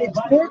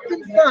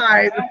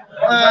 5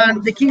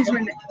 on the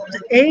Kingsman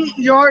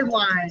 8-yard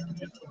line.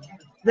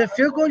 The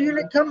field goal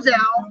unit comes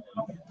out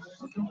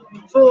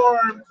for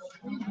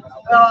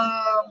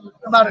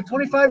about a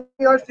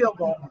 25-yard field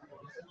goal.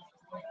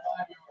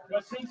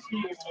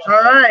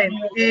 All right,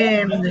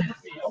 and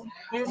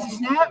here's the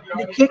snap.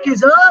 The kick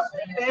is up,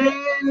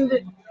 and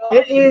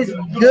it is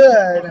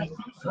good.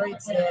 Great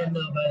stand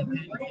though by the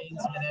Penn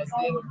Kingsmen as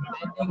they were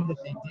defending, but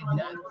they did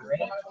not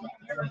break.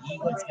 The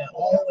Eaglets got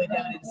all the way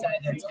down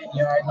inside their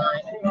 10-yard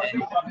line, and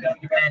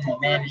Penn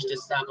managed to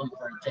stop them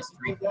for just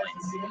 3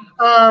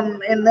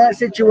 points. In that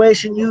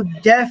situation, you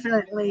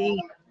definitely.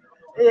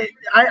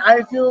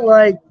 I feel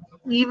like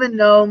even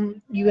though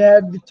you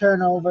had the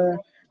turnover,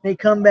 they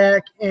come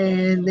back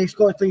and they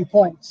score 3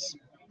 points.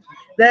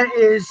 That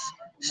is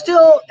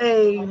still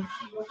even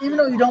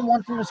though you don't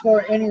want them to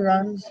score any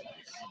runs,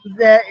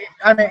 that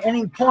on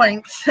any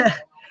points,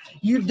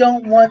 you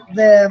don't want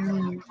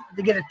them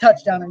to get a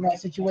touchdown in that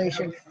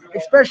situation,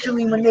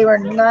 especially when they were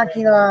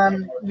knocking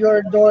on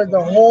your door the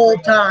whole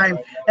time.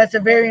 That's a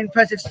very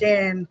impressive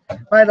stand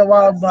by the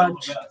Wild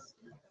Bunch.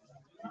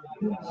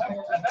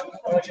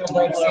 Orchard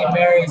Lake St.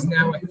 Mary's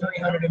now with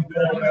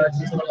 304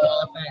 yards in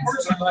total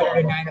offense,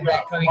 209 of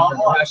that coming from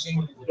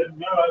rushing.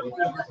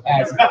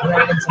 As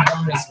Brandon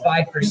Talone is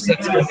 5 for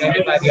 6 for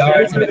 95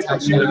 yards and a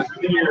touchdown.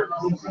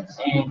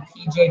 And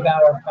PJ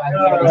Bauer, 5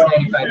 carries,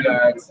 95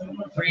 yards.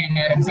 Brandon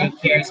Adams, 8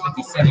 carries,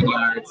 57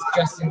 yards.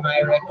 Justin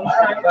Myrick,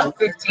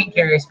 15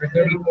 carries for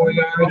 34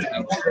 yards.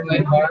 And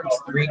Troy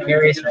Marks, 3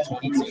 carries for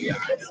 22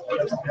 yards.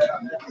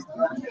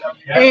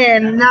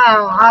 And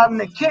now on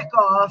the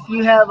kickoff,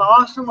 you have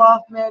Austin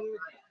Hoffman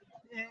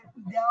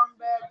down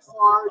back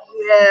far.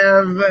 You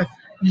have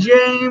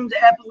James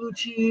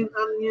Appalucci on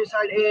the near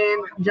side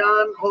and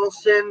John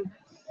Olson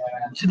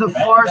to the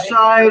far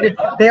side.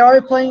 They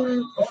are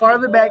playing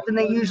farther back than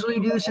they usually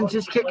do since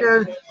this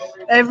kicker,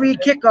 every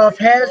kickoff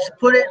has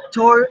put it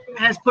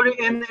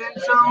in the end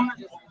zone.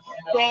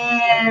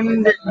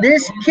 And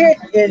this kick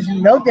is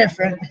no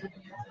different.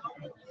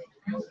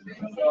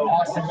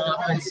 Austin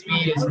Hoffman's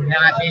speed is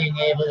not being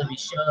able to be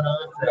shown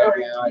off right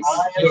now.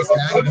 He has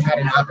not even had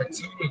an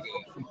opportunity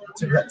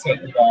to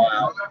take the ball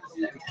out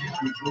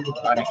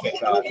on a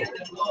kickoff.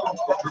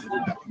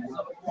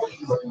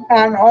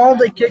 On all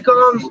the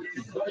kickoffs,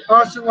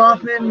 Austin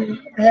Hoffman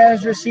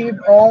has received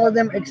all of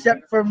them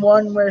except for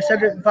one where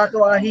Cedric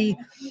Fakalahi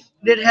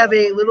did have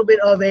a little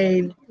bit of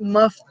a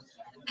muffed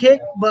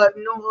kick, but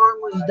no harm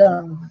was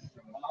done.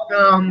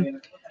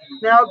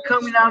 Now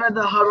coming out of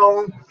the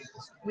huddle,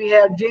 we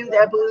have James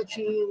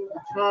Appalucci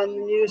on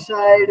the near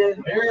side,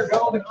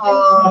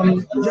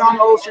 John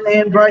Olsen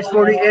and Bryce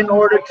Forty in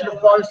order to the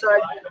far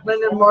side.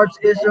 Lyndon Marks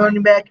is the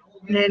running back,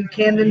 and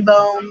Camden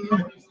Bone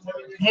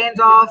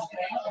hands off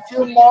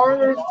to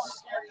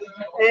Marks,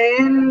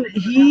 and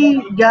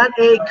he got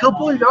a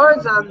couple of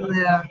yards on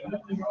that.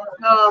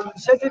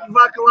 Cedric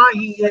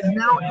Vakalahi is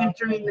now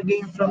entering the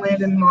game for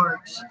Landon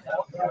Marks.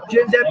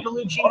 James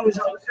Appalucci is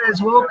as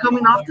well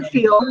coming off the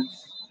field.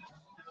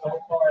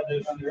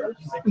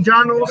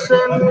 John Olsen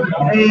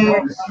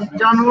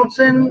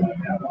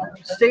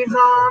stays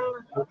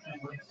on.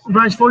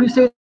 Bryce Forty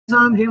stays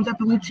on. James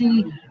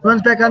Appalucci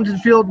runs back onto the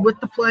field with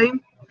the play.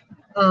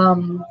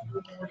 Come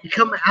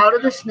out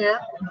of the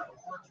snap.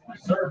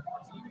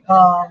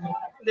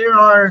 There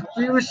are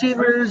 3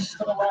 receivers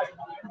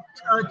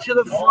to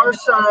the far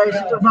side.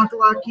 Center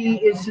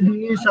Vakalaki is to the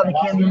near side of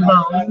Camden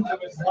Bone.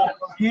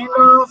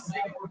 Handoff.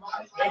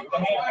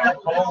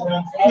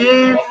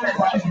 And,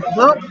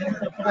 well,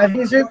 I think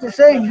it's safe to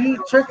say he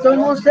tricked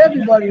almost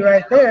everybody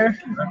right there.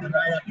 Running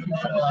right up the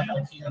middle off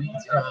the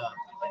QB's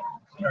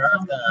or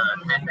off the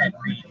halfback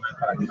read,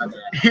 my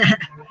bad.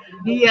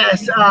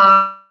 Yes,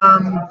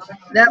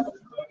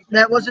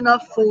 that was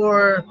enough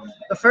for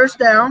the first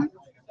down.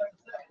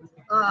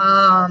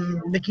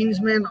 The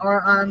Kingsmen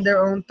are on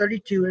their own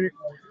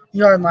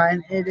 32-yard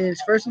line. It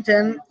is first and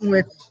 10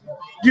 with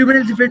 2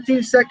 minutes and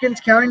 15 seconds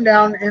counting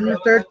down in the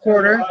third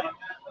quarter.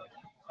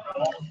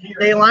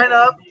 They line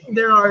up.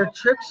 There are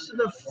trips to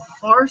the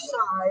far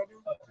side.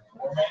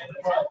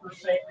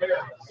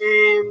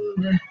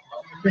 And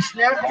the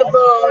snap the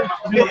ball.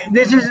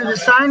 This is a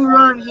design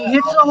run. He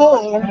hits a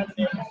hole.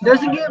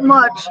 Doesn't get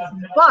much,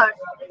 but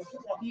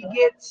he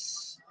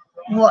gets,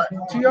 what,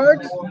 2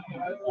 yards?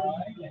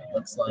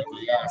 Looks like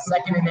it. Yeah,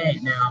 2nd and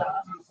 8 now.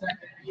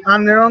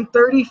 On their own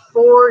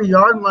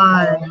 34-yard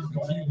line. The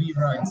QB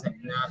runs have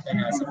not been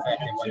as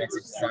effective when it's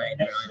a designed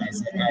run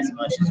as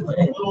much as when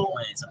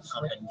it's a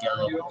pump and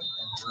go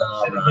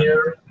draw run.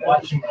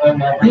 When he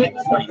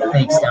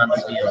fakes down the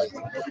field.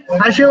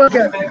 I feel like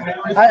a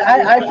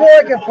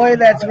play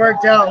that's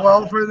worked out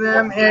well for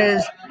them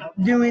is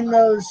doing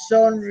those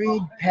zone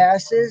read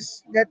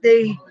passes that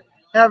they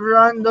have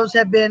run. Those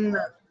have been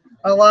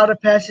a lot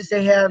of passes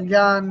they have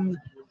gone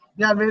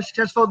very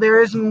successful.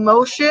 There is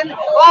motion.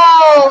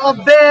 Oh, a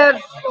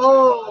bad.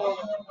 Oh,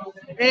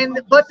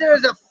 but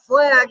there's a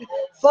flag,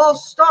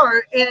 false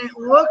start, and it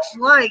looks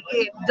like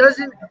it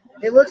doesn't.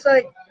 It looks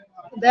like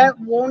that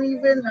won't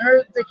even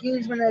hurt the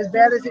Kingsmen as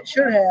bad as it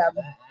should have.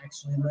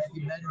 Actually, might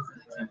be better for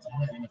them to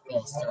having a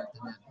false start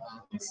than that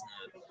bobble snap.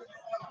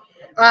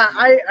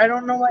 I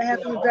don't know what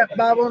happened with that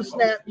bobble and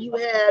snap. You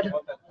had,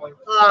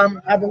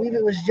 I believe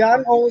it was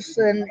John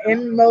Olsen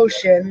in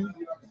motion.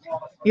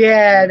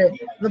 Yeah,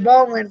 the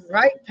ball went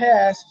right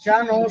past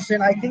John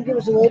Olsen. I think it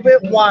was a little bit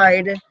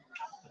wide.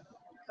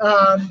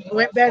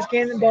 Went past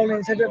Camden Bone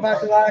and Cedric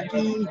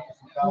Bakalaki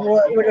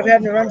would have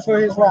had to run for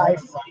his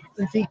life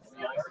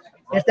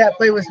if that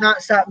play was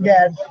not stopped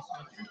dead.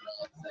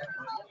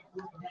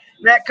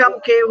 Matt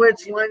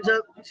Kompkowitz lines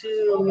up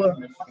to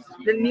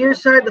the near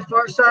side. The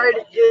far side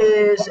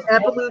is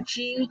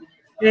Appalucci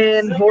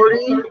and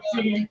Vorty.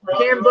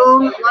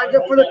 Cambone lines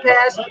up for the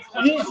pass.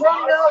 He's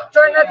running out,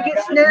 trying not to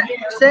get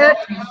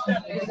sacked.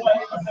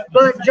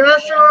 But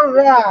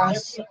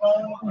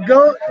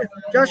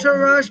Joshua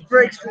Ross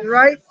breaks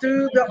right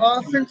through the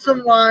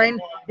offensive line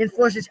and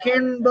forces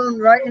Cambone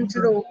right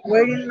into the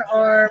waiting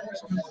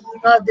arms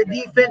of the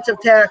defensive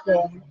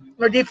tackle,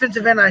 or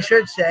defensive end, I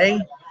should say.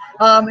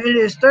 It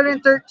is 3rd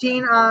and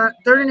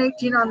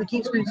 18 on the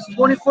Kingsmen's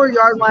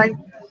 24-yard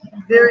line.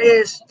 There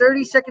is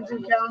 30 seconds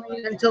in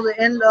counting until the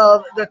end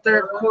of the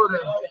third quarter.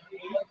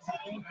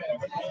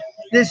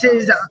 This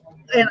is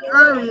an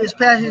obvious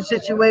passing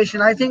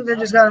situation. I think they're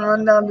just going to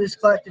run down this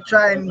clock to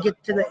try and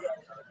get to the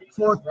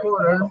fourth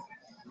quarter.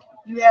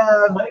 You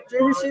have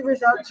three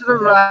receivers out to the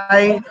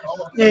right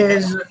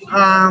is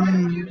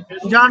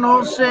John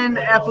Olsen,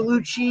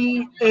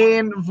 Appalucci,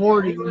 and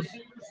Vorty.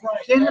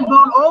 Camden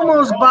Bone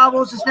almost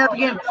bobbles the snap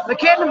again, but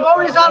Camden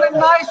Bone is on a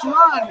nice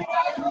run.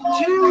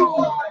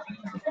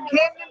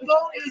 Camden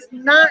Bone is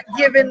not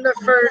given the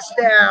first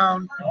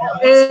down.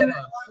 And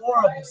a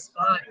horrible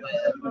spot by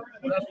the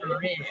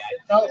referee. I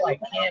felt like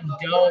Cam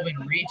dove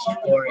and reached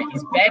for it.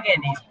 He's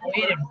begging, he's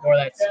pleading for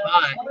that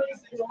spot.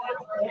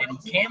 And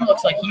Cam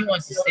looks like he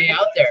wants to stay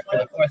out there for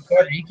the fourth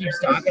quarter. He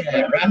keeps talking to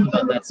that ref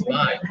about that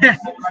spot.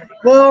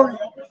 Well,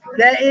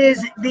 that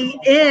is the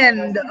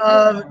end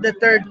of the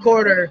third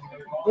quarter.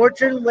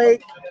 Orchard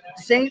Lake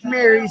St.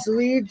 Mary's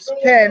leads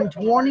Penn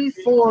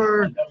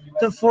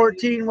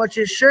 24-14, which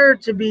is sure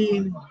to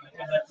be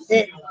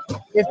it.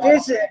 If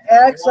this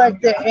acts like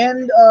the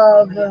end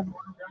of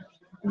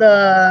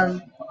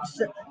the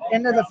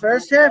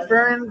first half,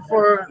 we're in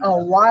for a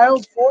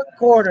wild fourth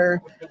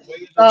quarter.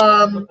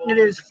 It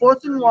is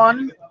 4th and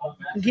 1.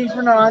 The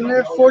Kingsmen are on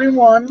their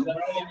 41.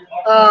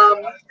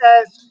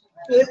 As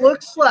it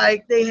looks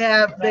like they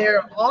have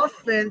their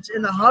offense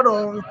in the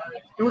huddle.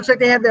 It looks like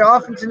they have their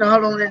offense in the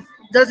huddle, and it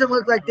doesn't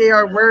look like they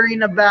are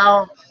worrying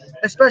about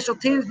a special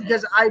teams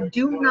because I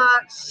do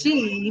not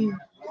see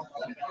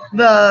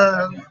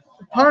the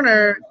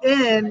punter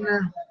in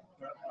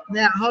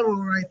that huddle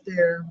right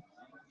there.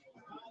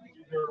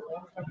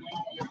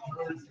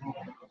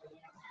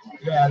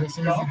 Yeah, this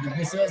is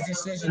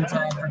decision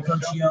time for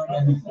Coach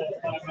Yeoman.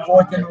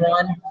 4th and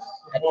 1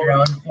 at your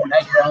own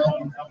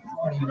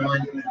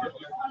 41.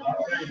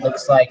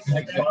 Looks like he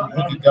could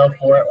go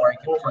for it, or he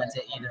could punt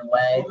it either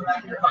way.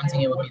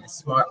 Punting it would be the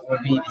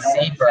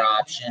safer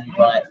option,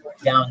 but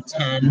down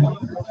 10,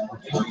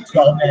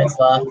 12 minutes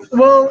left.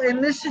 Well,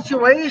 in this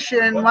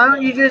situation, why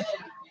don't you just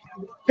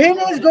Penn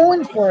is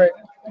going for it.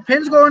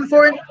 Penn's going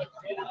for it.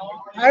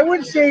 I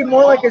would say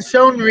more like a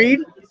zone read.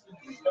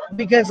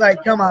 because,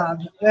 like, come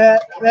on,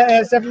 that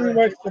has definitely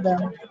worked for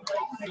them.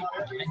 I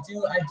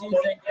do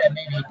think that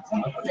maybe a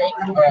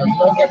fake or a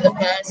look at the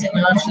passing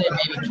option,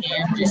 maybe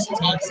Cam just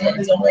takes it.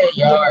 It's only a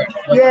yard.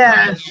 But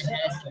Yes.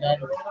 the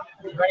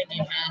running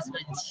game has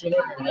been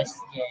shorter this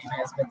game,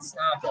 has been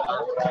stopped a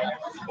lot.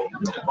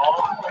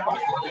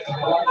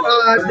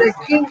 The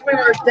Kingsmen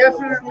are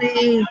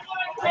definitely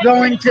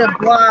going to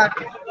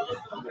block.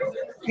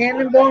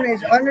 Cannonbone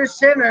is under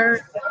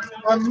center,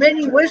 a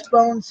mini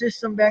wishbone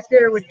system back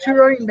there with two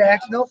running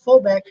backs, no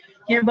fullback.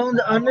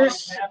 Cannonbone's under,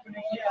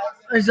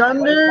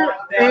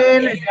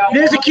 and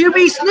there's a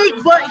QB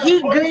sneak, but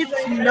he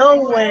gets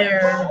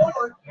nowhere.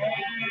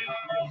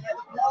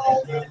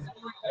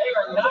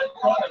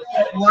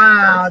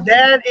 Wow,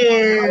 that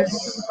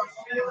is.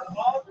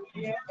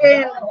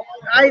 And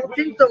I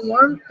think the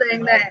one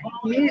thing that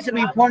needs to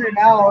be pointed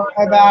out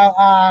about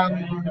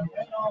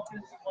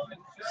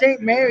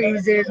St.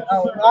 Mary's is a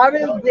lot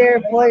of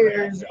their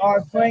players are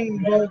playing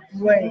both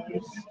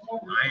ways.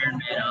 Iron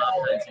Man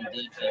offense and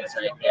defense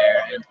right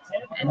there.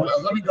 And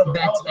let me go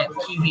back to that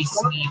QB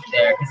sneak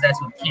there because that's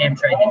what Cam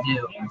tried to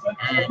do.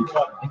 And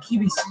the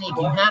QB sneak,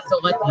 you have to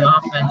let the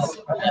offense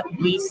at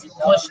least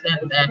push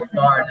them back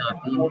far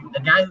enough.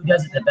 The guy who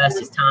does it the best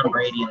is Tom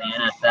Brady in the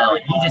NFL.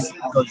 And he just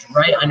goes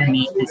right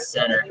underneath his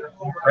center,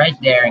 right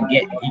there, and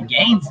he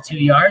gains 2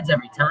 yards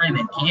every time.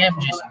 And Cam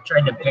just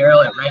tried to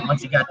barrel it right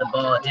once he got the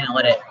ball. It didn't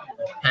let it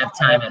have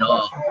time at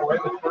all.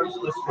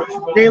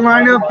 They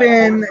line up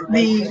in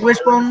the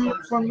wishbone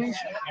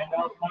formation.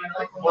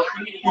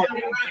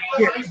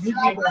 Here.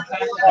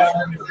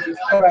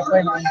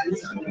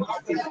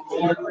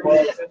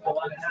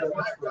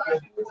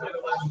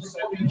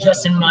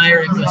 Justin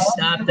Myrick was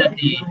stopped at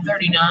the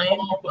 39,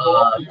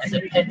 at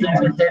the Penn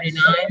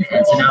 39,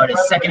 and so now it is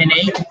 2nd and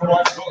 8.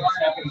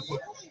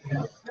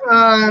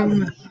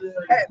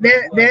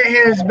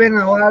 There has been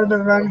a lot of the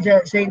runs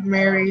that St.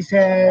 Mary's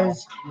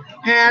has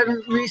had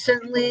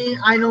recently.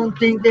 I don't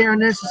think they are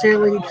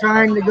necessarily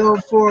trying to go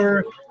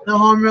for the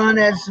home run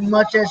as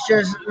much as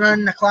just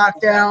run the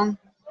clock down.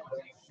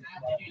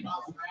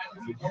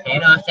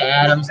 Hand off to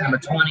Adams, number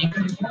 20,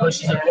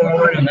 pushes it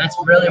forward, and that's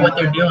really what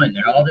they're doing.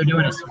 All they're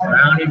doing is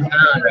ground and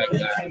pound right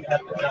there.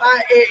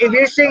 If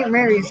you're St.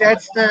 Mary's,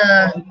 that's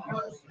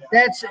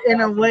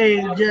in a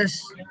way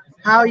just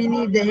how you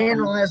need to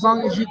handle it. As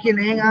long as you can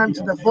hang on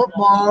to the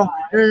football,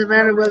 it doesn't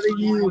matter whether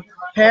you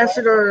pass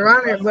it or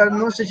run it. But in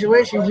most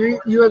situations,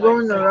 you are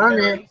going to run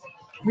it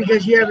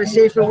because you have a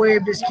safer way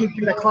of just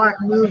keeping the clock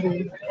moving.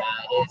 Yeah,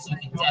 it is. You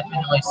can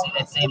definitely see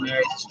that St.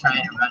 Mary's is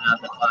trying to run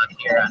out the clock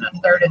here on a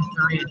 3rd and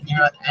 3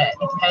 here at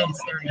Penn's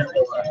 34.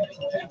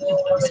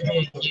 This would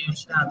be a huge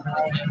stop for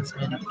the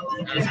Kingsmen,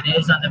 as it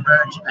is on the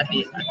verge at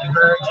the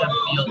verge of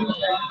field goal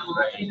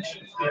range.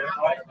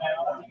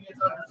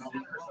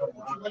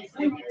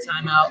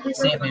 Timeout,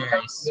 St.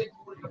 Mary's.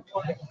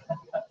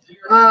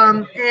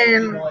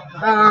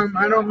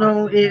 I don't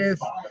know if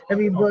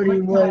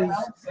everybody was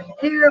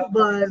here,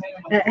 but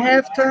at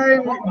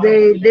halftime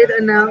they did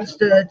announce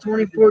the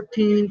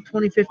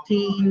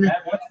 2014-2015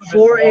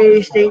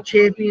 4A state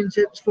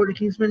championships for the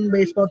Kingsmen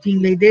baseball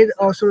team. They did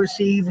also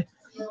receive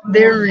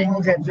their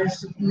rings at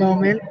this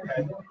moment.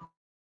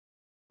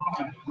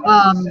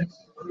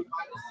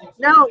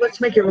 Now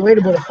let's make it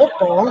relatable to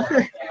football.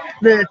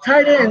 The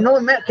tight end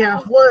Noah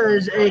Metcalf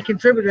was a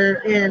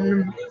contributor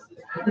in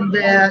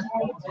that.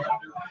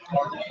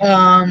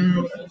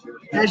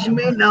 As you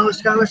may know,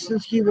 Scott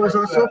Lisinski was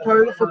also a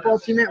part of the football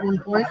team at one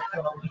point.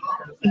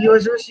 He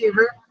was a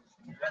receiver.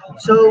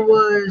 So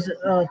was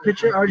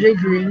pitcher R.J.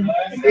 Green.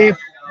 If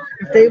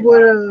they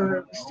would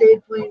have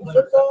stayed playing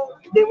football,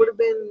 they would have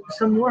been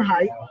some more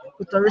height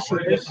with the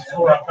receivers.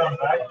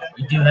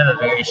 We do have a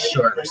very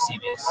short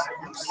receiving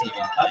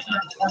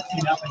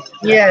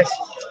Yes,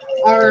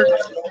 our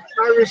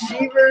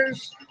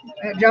receivers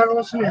at John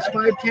Olson is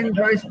 5'10",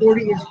 Bryce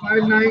 40 is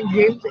 5'9",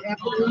 James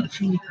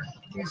Appalucci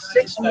is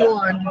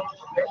 6'1",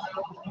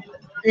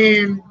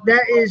 and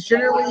that is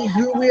generally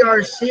who we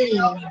are seeing.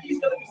 And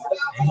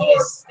he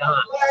is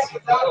stopped.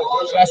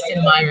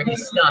 Justin Myrick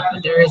is stopped,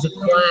 but there is a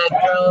flag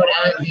thrown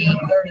at the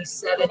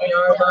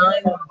 37-yard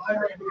line.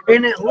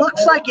 And it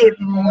looks like it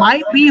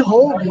might be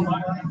holding.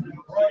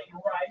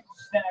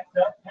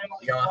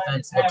 The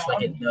offense looks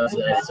like it knows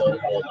that it's over.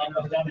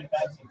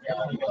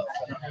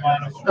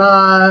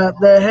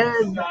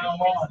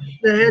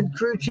 The head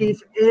crew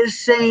chief is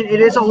saying it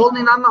is a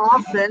holding on the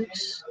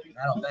offense.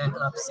 That'll back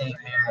up St.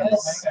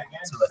 Mary's to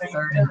a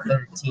 3rd and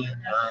 13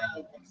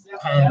 on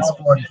Penn's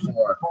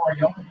 44.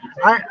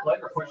 I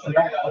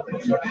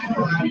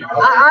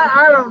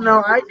don't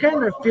know. I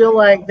kind of feel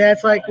like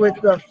that's like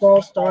with the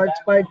false starts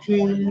by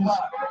teams.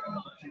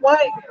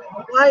 Why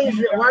is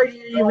it? Why do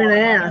you even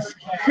ask?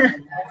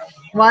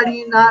 Why do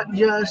you not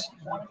just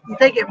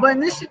take it? But in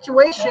this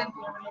situation,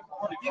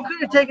 you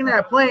could have taken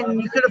that play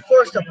and you could have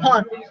forced a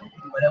punt.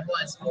 but it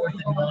was 4th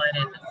and 1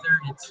 and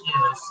 3rd and 2,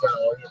 so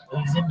it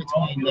was in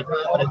between. They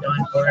probably would have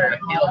gone for a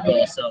field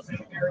goal, so I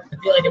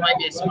feel like it might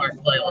be a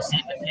smart play. We'll see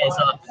if it pays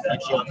off with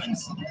Coach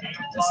Yeoman's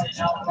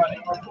decision.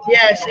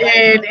 Yes,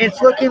 and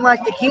it's looking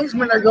like the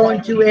Kingsmen are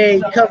going to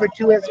a cover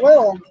 2 as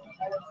well.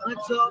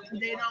 Let's hope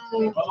they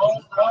don't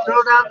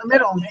throw down the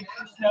middle. Oh,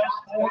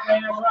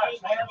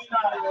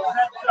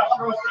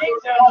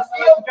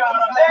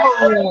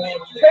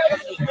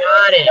 he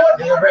got it.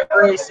 The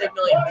referee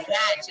signaling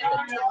catch at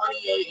the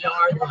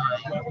 28-yard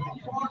line.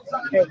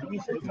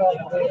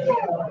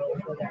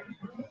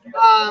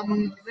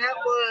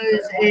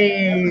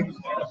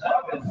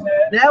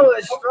 That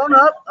was thrown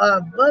up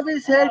above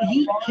his head.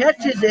 He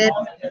catches it,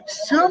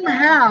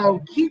 somehow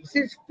keeps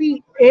his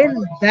feet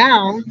in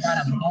bounds.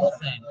 Got them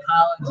both in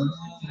college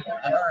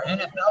or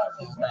NFL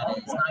rules, that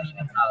is, not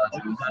even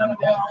college rules. Got them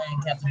both in,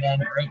 kept them in,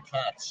 great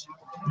catch.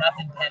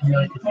 Nothing Penn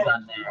really could have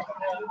done there.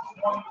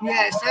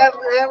 Yes, that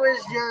was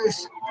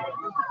just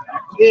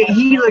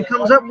he either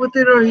comes up with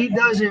it or he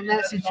doesn't in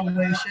that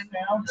situation.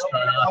 Just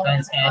playing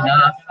offense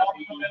handoff,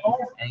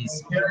 and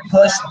he's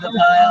pushed the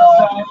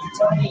pile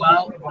to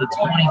about the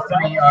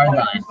 23-yard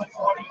line.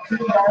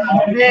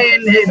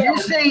 Man, if you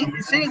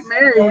St.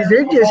 Mary's,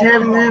 they're just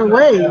having their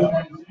way.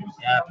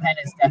 Yeah, Penn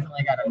has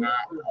definitely got to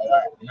not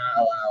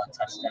allow a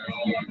touchdown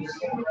here.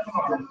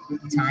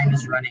 Time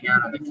is running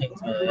out on the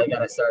Kingsmen. They got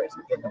to start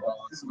getting the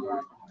ball and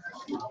score.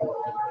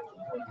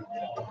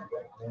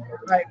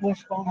 Right,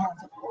 wishbone has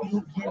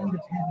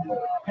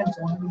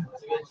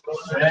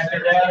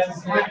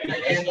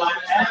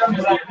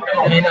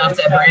and off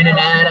to Brandon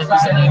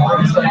Adams, and he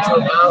brings them to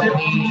about the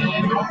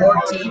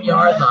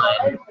 14-yard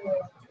line.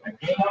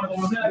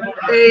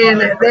 And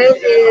that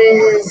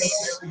is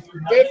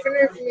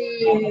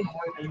definitely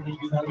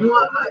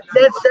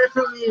that's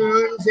definitely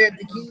runs that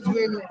the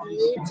Kingsmen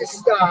need to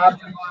stop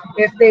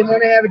if they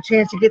want to have a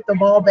chance to get the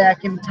ball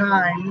back in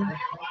time.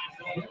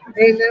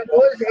 And that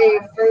was a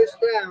first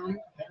down.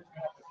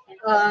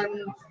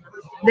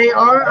 They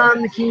are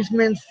on the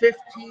Kingsmen's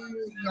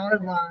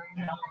 15-yard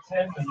line.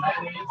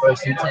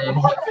 First and 10,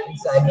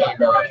 inside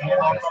handoff.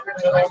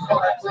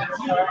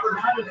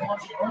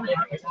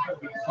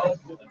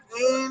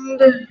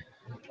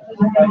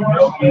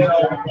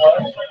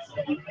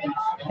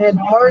 And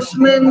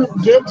Horseman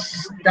gets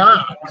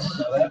stopped.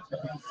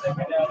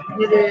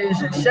 It is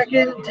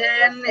 2nd and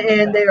 10,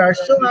 and they are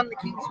still on the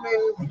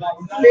Kingsmen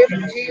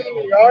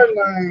 15-yard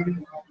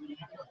line.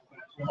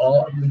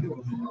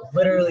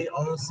 Literally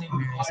all St.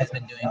 Mary's has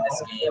been doing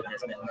this game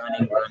has been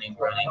running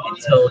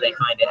until they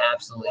find it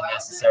absolutely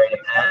necessary to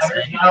pass,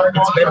 and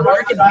it's been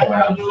working for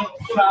them.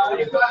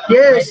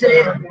 Yes,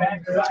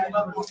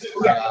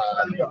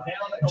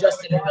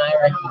 Justin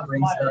Myrick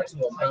brings it up to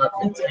about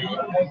the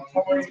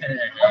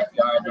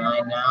 10.5-yard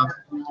line now.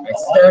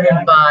 It's 3rd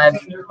and 5.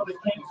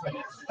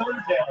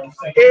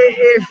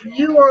 If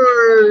you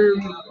are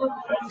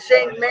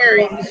St.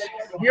 Mary's,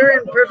 you're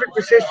in perfect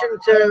position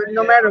to,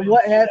 no matter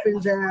what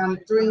happens on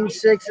 3 and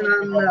 6 and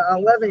on the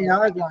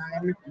 11-yard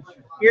line,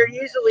 you're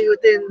easily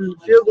within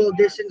field goal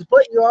distance,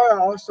 but you are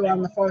also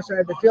on the far side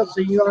of the field,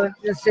 so you aren't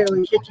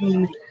necessarily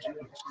kicking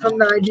from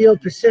the ideal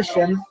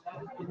position.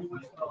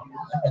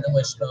 And the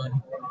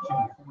wishbone.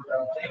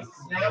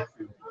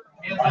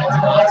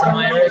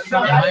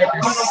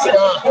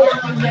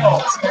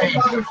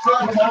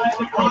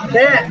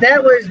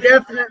 That was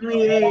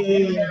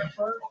definitely a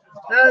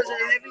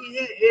heavy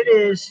hit. It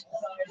is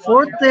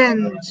 4th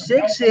and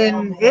 6,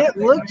 and it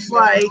looks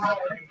like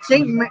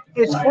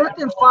it's 4th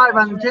and 5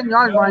 on the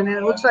 10-yard line, and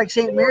it looks like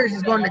St. Mary's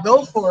is going to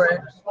go for it.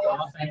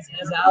 Offense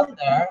is out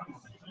there.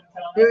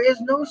 There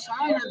is no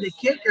sign of the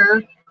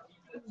kicker,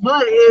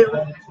 but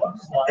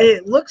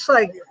it looks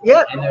like,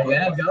 yep. And they're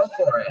going to go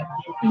for it.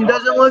 It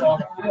doesn't look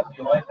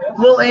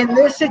well in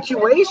this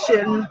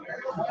situation.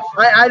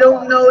 I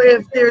don't know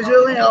if there's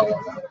really a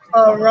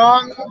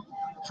wrong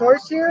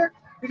choice here,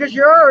 because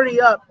you're already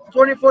up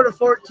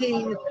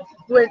 24-14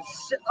 with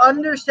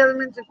under 7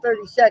 minutes and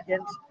 30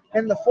 seconds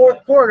in the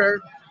 4th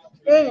quarter,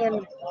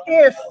 and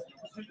if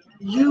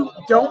you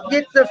don't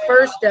get the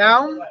first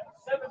down,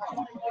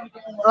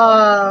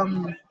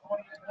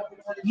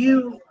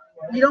 you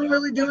don't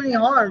really do any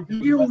harm.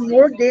 You do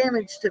more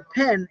damage to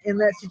Penn in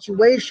that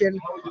situation,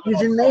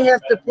 because then they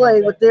have to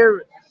play with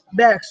their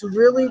backs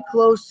really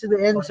close to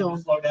the end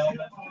zone.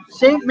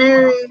 St.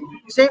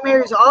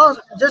 Mary's all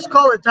just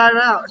call it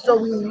timeout, so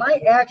we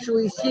might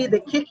actually see the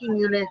kicking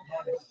unit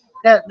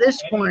at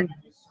this point.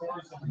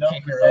 The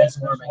kicker is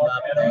warming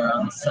up there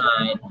on the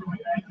side.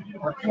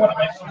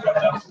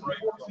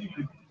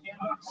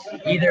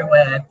 Either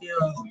way, I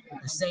feel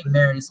the St.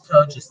 Mary's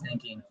coach is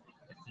thinking,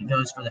 if he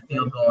goes for the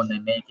field goal and they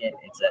make it,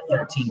 it's a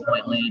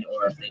 13-point lead,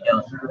 or if they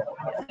don't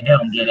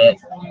get it,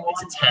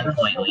 it's a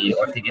 10-point lead,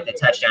 or if they get the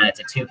touchdown, it's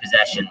a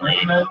 2-possession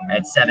lead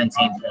at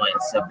 17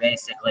 points. So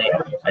basically,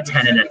 a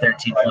 10 and a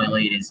 13-point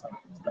lead is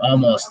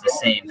almost the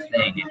same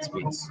thing. It's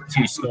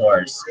 2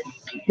 scores.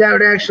 That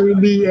would actually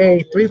be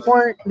a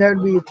 3-point. That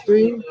would be a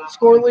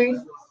 3-score lead.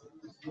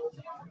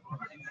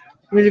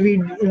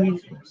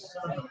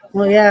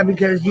 Well, yeah,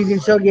 because you can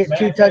still get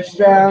 2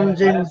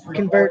 touchdowns and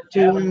convert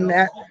 2, and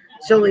that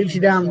still leaves you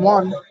down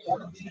 1.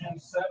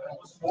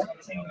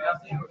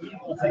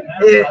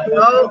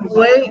 Oh,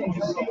 wait.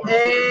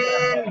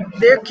 And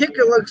their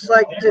kicker looks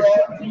like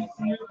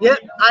yep,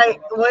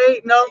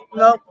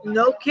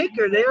 no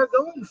kicker. They are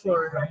going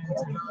for it.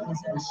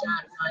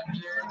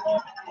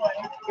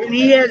 And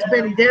he has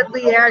been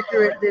deadly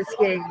accurate this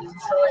game.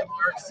 Troy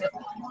marks it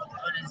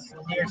on his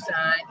near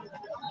side.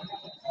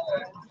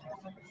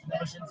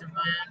 Motion to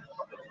man.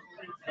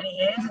 And he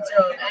hands it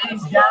to him, and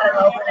he's got an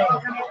opening.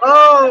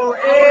 Oh,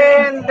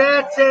 and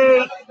that's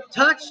a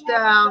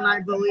touchdown, I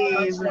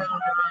believe.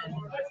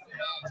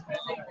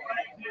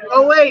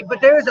 Oh, wait, but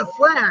there's a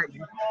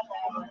flag.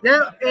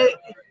 Now,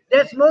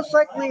 that's most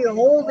likely a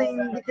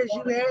holding because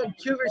you had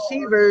 2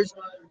 receivers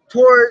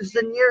towards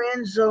the near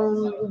end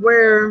zone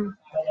where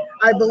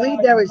I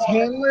believe that was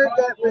Handler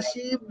that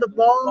received the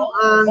ball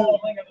on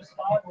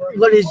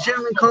what is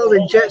generally called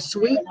a jet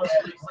sweep.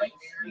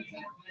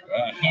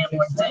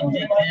 Handler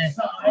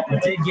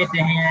did get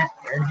the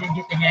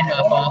hand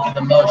off of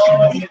the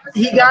motion.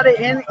 He got it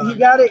in. He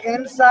got it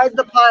inside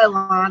the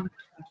pylon,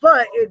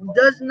 but it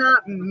does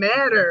not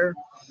matter.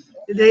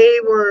 They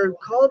were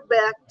called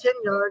back 10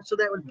 yards, so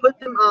that would put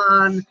them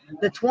on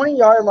the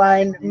 20-yard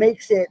line,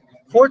 makes it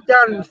 4th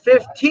down and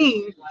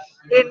 15,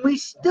 and we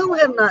still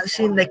have not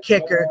seen the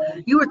kicker.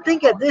 You would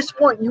think at this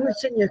point you would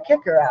send your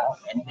kicker out.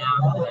 And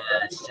now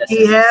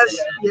he has,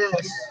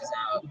 yes.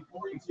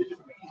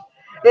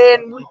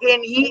 And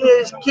he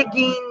is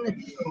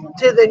kicking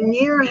to the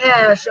near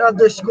hash of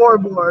the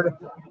scoreboard,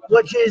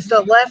 which is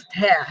the left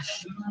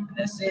hash.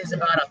 This is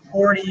about a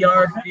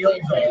 40-yard field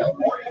goal.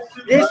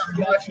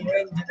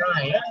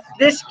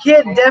 This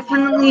kid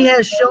definitely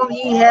has shown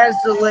he has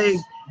the leg.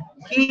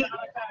 His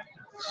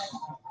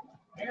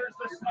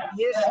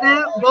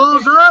snap,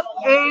 ball's up,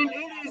 and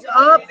it is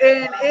up,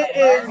 and it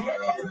is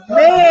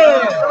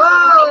missed.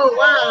 Oh,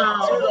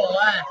 wow. To the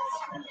left.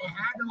 It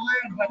had the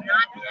leg, but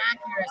not the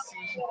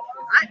accuracy.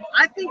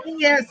 I think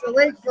he has the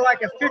leg for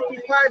like a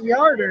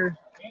 55-yarder.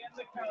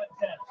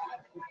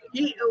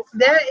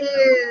 That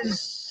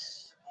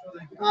is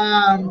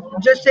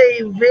just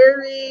a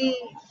very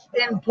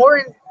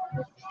important,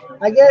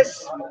 I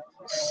guess,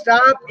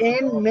 stop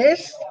and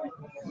miss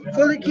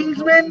for the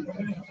Kingsmen.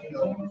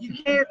 You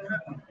can't.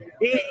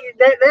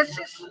 That's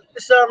just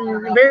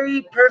some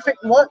very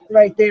perfect luck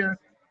right there.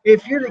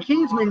 If you're the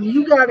Kingsmen,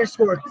 you got to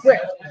score quick.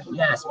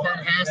 Yes,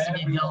 Penn has to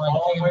get going.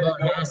 Cam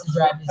Bowden has to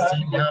drive his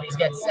team down. He's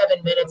got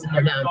 7 minutes and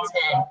they're down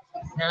 10.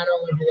 Not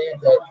only do they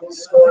have to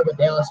score, but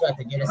they also have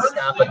to get a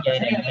stop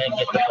again and then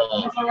get the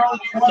ball.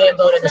 Cam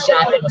Bowden in the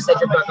shotgun with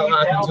Cedric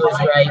Bakalaki to his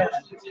right.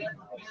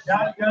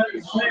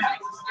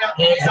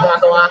 Hands to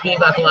Bakalaki.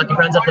 Bakalaki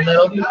runs up the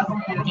middle.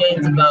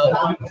 Gains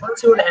about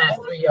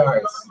 2.5, 3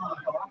 yards.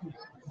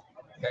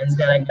 Penn's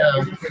got to go.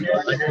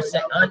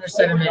 Under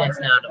 7 minutes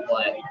now to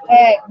play.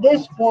 At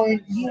this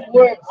point,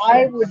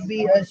 I would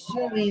be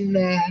assuming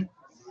that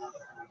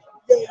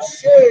they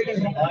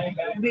should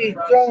be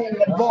throwing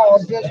the ball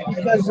just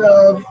because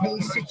of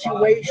the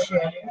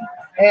situation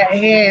at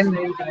hand.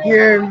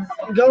 You're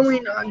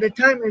going on, the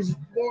time is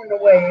going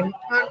away, and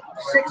on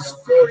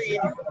 6:40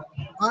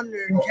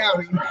 under and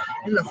counting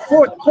in the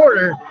 4th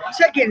quarter,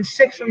 2nd and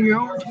 6 from your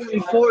own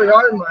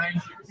 24-yard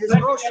line. Is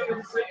motion.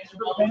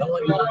 No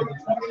one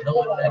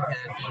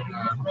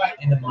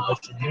in the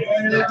motion.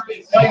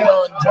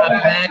 Going drop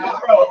back.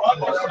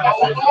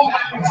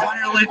 He's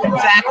running away from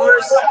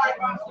tacklers.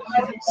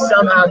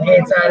 Somehow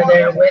gets out of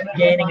there with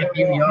gaining a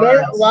few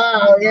yards.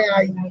 Wow,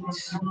 yeah.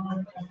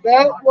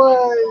 That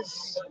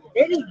was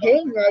any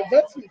game, right?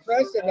 That's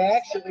impressive,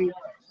 actually.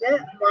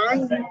 That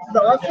line,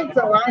 the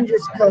offensive line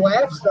just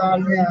collapsed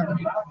on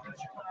him.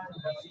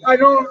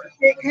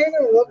 It kind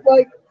of looked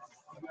like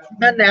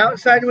on the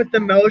outside with the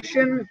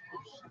motion,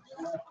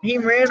 he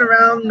ran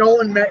around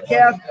Nolan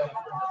Metcalf,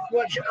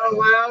 which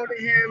allowed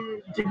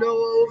him to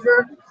go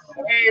over,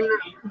 and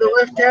the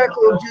left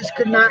tackle just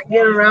could not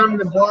get around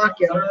to block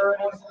him.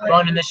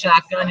 Going in the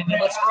shotgun, and he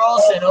looks for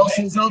Olsen.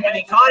 Olsen's open.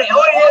 He caught it.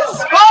 Oh, it is!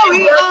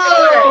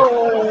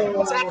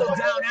 Tackled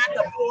down at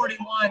the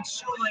 41.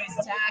 Shoelace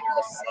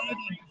tackle,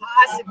 saving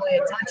possibly a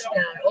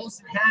touchdown.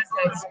 Olsen has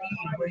that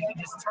speed where you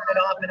can just turn it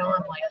off and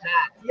on like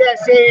that.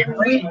 Yes, and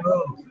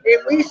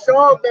we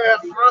saw the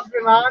off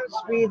and on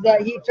speed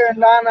that he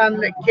turned on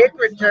the kick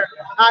return,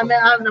 on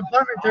the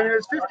punt return. It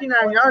was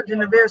 59 yards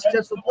in a very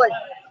successful play.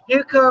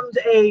 Here comes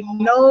a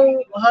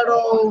no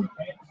huddle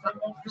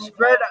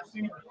spread.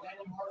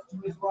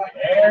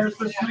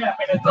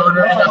 Going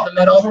right up the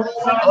middle.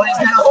 Oh, he's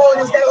got a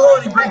hole,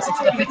 and he breaks it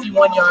to the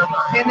 51-yard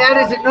line. And that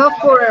is enough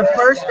for a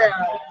first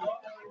down.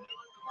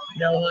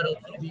 No huddle,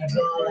 QB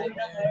draw right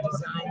there,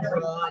 design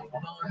draw,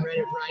 Bone read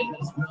it right,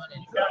 he's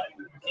running.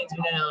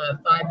 Kingsmen now have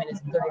 5 minutes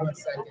and 31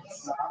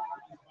 seconds.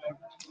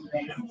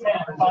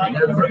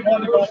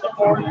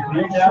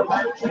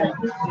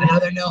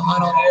 Another no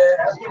huddle here.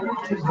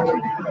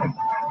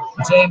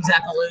 James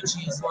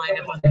Appalucci is lined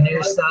up on the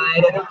near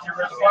side.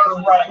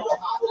 Right.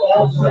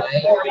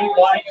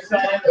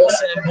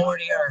 Olsen and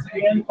Morty are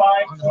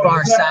on the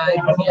far side.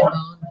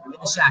 Cambone in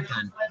the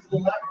shotgun.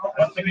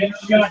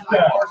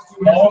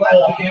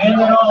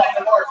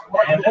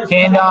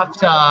 Handoff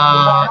to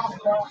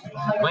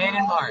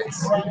Landon Martz.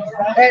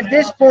 At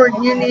this point,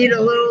 you need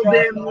a little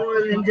bit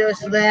more than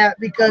just that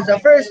because a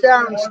first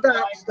down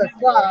stops the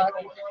clock.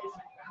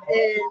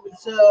 And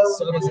so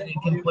does an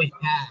incomplete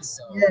pass.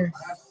 So yes.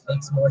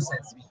 Makes more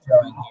sense to be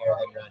throwing here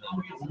than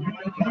running.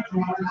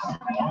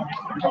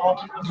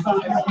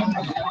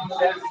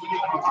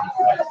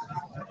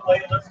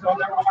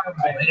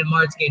 Landon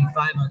Martz gained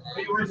 5 on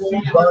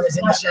that. Bone is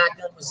in the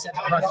shotgun with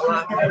 7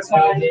 o'clock. That's who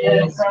it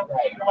is.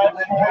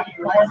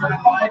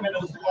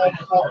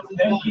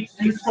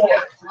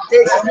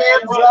 They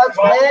snap, drops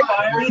back,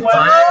 he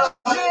throws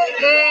it,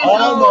 and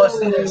almost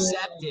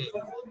intercepted.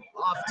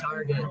 Off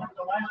target.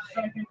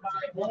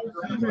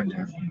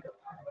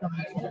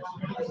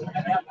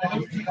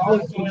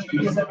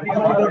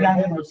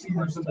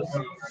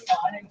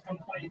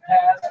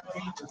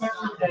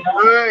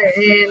 Alright,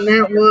 and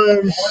that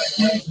was.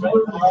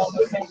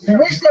 I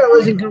wish that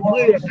wasn't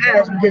completed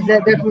pass because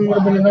that definitely would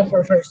have been enough for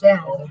a first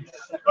down.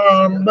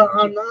 But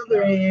on the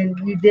other end,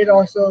 you did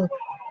also,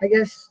 I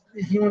guess,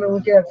 if you want to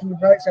look at it from the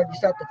bright side, you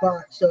stopped the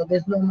clock, so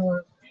there's no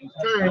more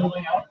time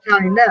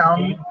counting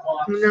down.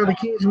 And now the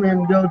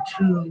Kingsmen go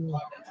to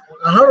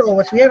a huddle,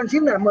 which we haven't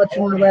seen that much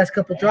in the last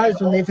couple of drives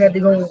when they've had to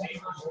go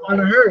on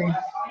a hurry.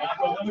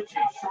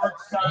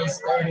 He's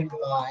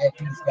 35.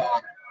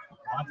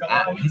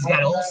 He's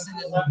got Olsen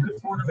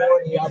and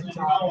 40 up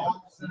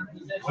top.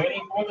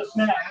 Waiting for the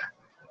snap.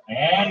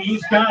 And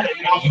he's got it.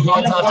 He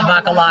hands off to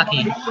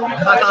Bakalaki.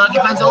 Bakalaki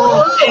finds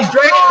he's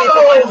dragging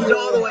it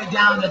all the way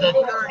down to the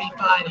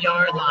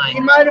 35-yard line. He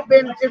might have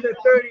been to the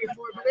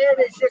 34, but that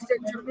is just a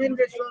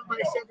tremendous run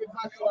by Cedric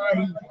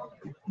Bakalaki.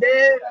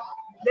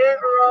 That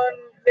run,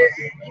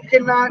 you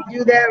cannot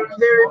do that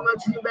very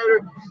much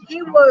better.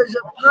 He was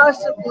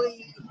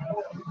possibly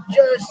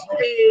just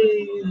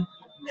a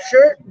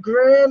shirt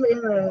grab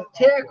and a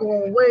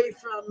tackle away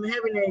from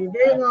having a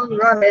very long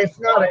run, if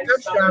not a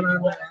touchdown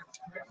on that.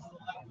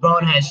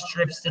 Bone has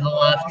trips to the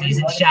left. He's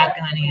in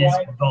shotgun. He is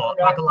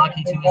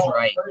Bakalaki to his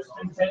right.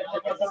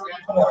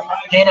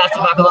 Hand off to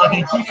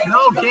Bakalaki.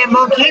 No,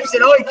 Cambone keeps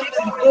it. Oh, he keeps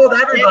it. He fooled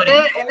everybody.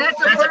 And that's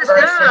a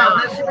first down.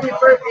 That should be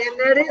first, and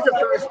that is a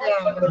first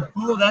down. He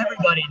fooled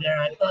everybody there.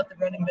 I thought the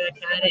running back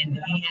had it, and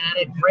he had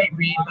it. Great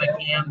read by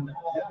Cam.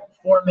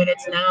 4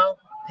 minutes now.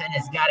 Penn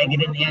has got to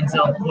get in the end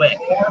zone quick.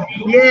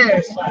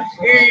 Yes,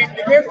 and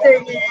the good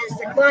thing is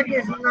the clock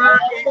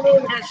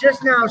has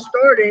just now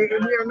started,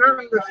 and we are not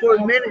under 4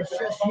 minutes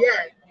just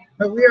yet,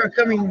 but we are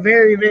coming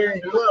very,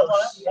 very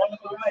close.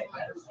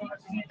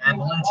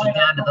 Appalucci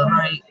down to the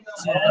right,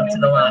 suited up to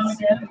the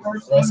left.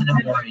 Wilson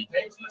and Morty.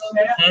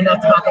 Hand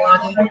off to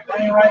Bakalaki.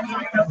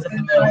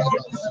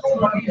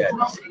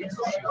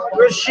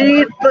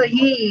 Rashid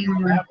Fahim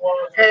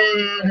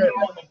had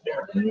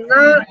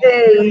not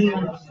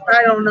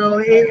I don't know,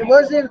 it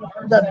wasn't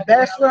the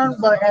best run,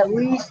 but at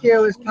least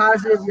there was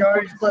positive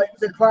yards, but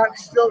the clock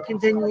still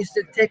continues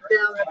to tick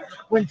down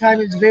when time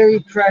is very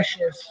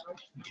precious.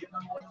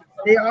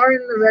 They are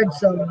in the red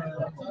zone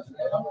now.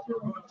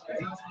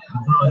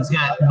 Bone's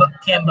got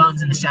Cam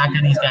Bone's in the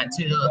shotgun. He's got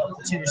two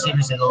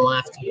receivers to the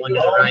left, one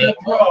to the right.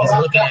 He's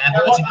looking at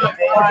Appalucci.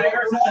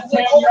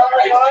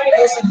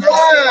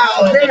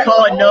 Wow, they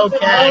call it no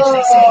catch.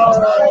 They say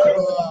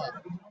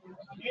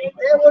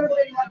that would have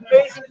been an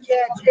amazing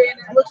catch, and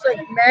it looks like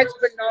Max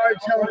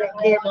Bernard's helmet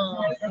came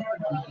off.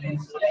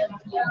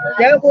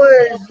 That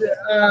would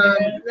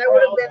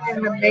have been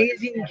an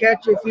amazing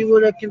catch if he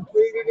would have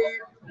completed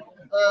it.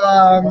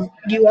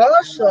 You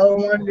also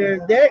wonder,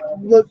 that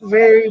looked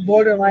very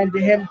borderline to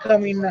him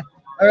coming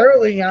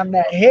early on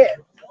that hit.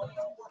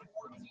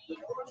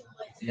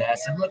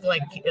 Yes, it looked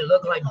like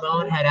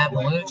Bone had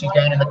Appalucci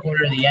down in the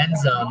corner of the end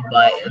zone,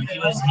 but he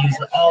was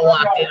all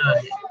locked in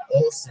on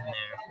Olsen there.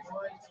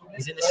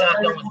 He's in the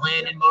shotgun with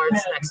Landon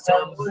Martz next to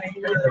him.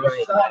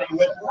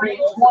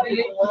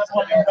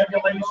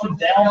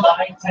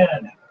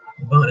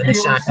 Bone in the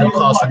shotgun,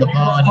 calls for the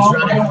ball, and he's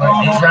running for it.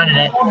 He's running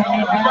it.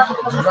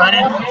 He's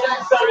running.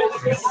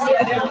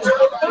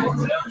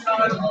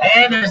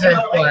 And there's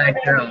a flag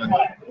thrown.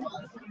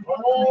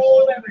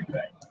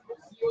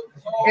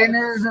 And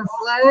there's a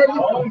flag.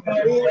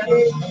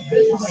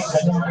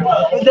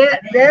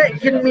 That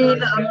can mean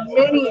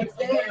many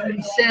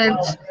things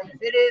since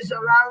it is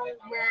around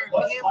where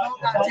Campbell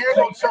got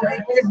tackled, so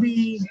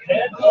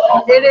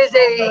it is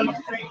a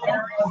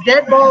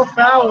dead ball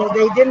foul.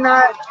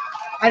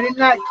 I did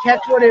not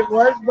catch what it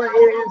was, but it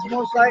is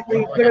most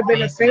likely could have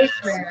been a face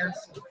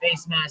mask.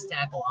 Face mask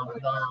tackle on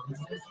Bone.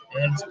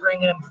 And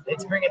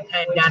it's bringing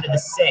Penn down to the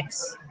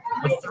 6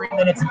 with 3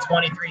 minutes and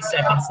 23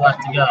 seconds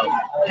left to go.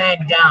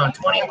 Penn down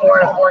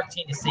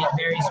 24-14 to St.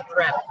 Mary's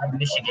Prep from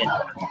Michigan.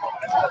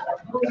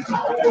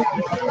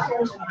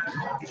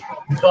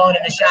 Bone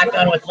in the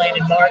shotgun with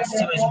Landon Martz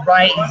to his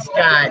right. He's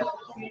got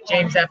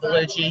James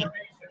Appalucci.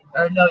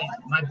 Or no,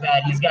 my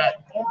bad. He's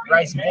got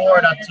Bryce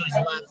Ford up to his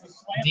left,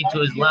 deep to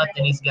his left,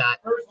 and he's got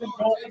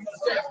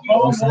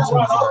Wilson to his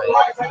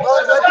right.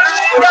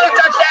 He got a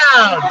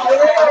touchdown!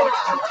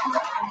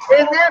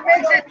 And that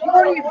makes it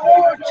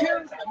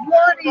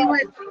 24-20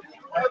 with,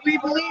 we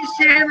believe,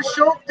 Sam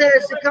Schultz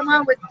to come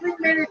out with 3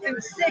 minutes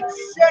and 6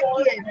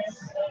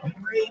 seconds.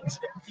 Great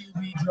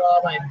QB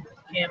draw by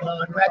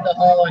Campbell and read the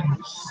hole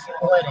and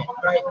split it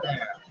right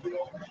there.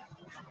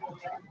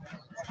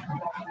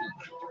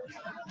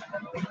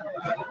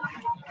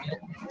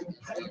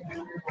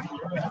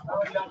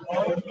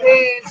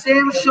 And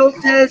Sam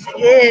Schultz is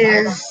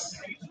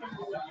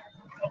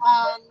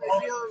on the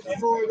field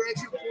for the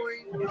extra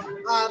point.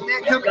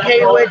 Matt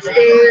Kupkowicz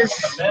is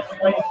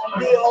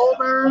the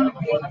owner,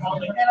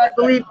 and I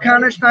believe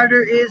Connor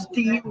Snyder is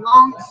the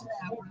long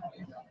snapper.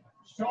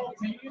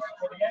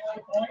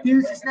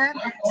 Here's the snap.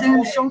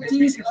 Sam Schultz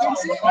kicks it.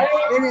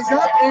 It is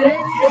up and it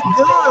is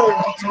good.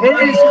 It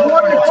is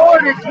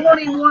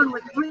 24-21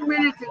 with 3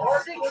 minutes and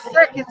 6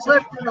 seconds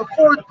left in the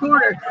fourth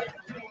quarter.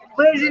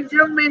 Ladies and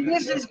gentlemen,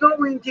 this is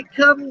going to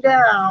come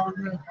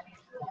down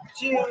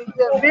to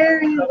the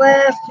very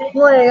last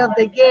play of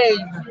the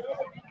game.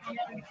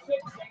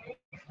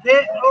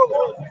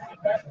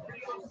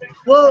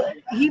 Well,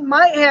 he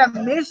might have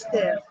missed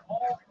it.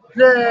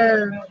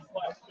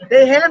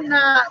 They have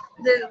not.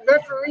 The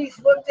referees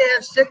look to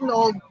have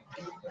signaled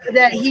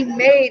that he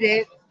made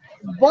it,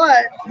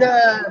 but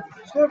the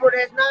scoreboard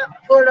has not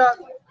put up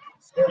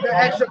the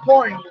extra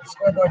point. The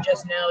scoreboard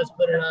just now has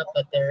put it up,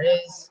 but there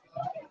is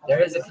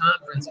a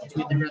conference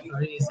between the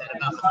referees at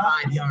about the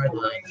 5-yard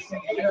line.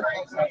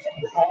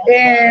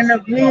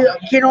 And we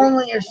can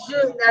only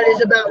assume that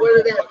is about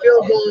whether that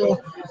field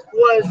goal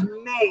was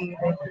made.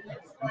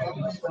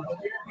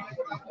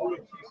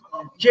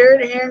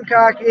 Jared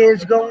Hancock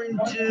is going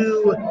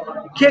to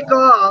kick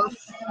off,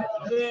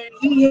 and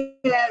he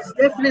has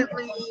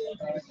definitely,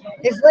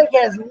 his leg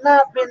has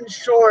not been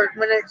short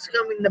when it's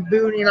coming to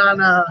booting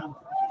on a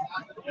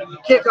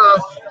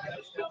kickoff.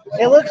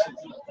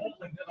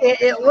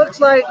 It looks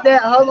like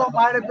that huddle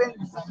might have been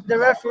the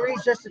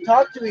referees just to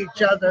talk to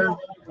each other.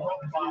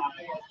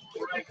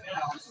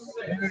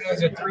 Here it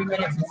is, with 3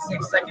 minutes and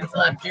 6 seconds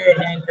left. Jared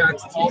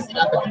Hancock's tees it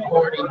up at the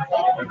 40.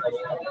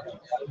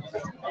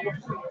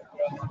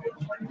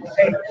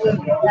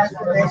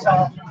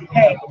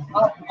 Hey,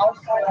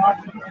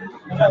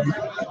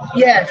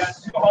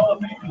 yes.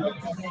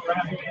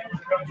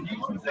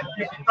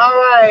 All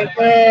right,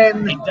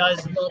 and it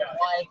does look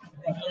like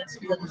the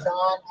Hansfield is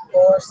on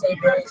for St.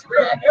 Mary's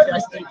grab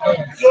just in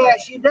case.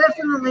 Yes, you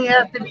definitely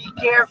have to be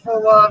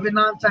careful of an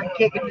onside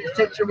kick in this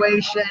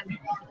situation.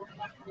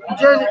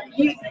 Just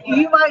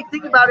you might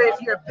think about it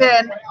if you're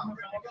Penn.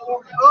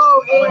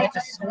 Oh, But it's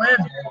a swim.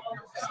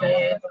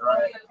 Stay in.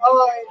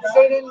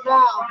 Sit in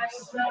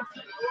bounds.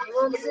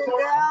 Runs it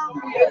down.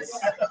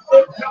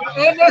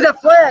 And there's a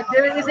flag.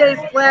 There is a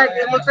flag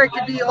that looks like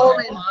to be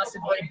holding.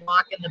 Possibly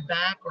blocking the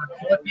back or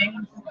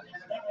clipping.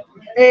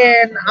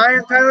 And I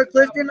am Tyler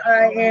Clifton.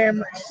 I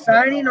am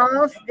signing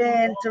off.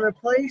 And to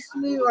replace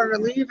me or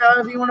relieve,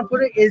 however you want to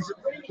put it, is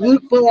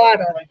Luke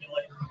Bellata.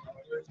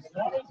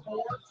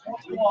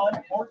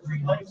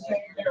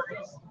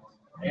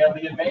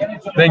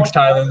 Thanks,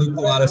 Tyler. Luke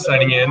Bellata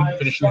signing in,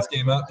 finishing this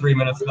game up. 3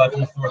 minutes left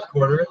in the fourth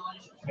quarter.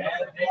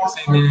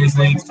 St. Mary's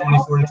leads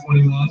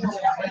 24-21.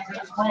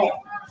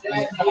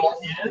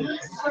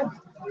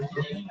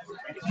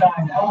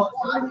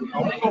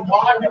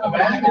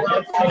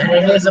 And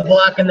it is a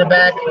block in the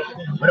back,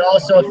 but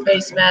also a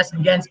face mask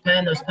against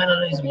Penn. Those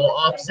penalties will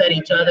offset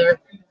each other,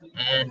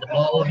 and the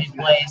ball will be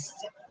placed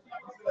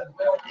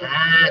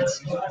at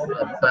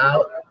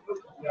about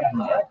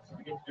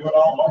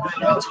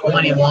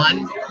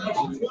 21.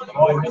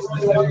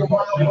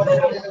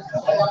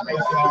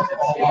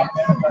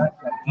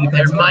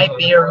 There might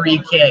be a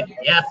re-kick.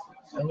 Yep,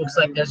 it looks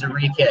like there's a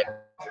re-kick.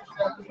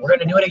 We're going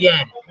to do it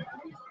again.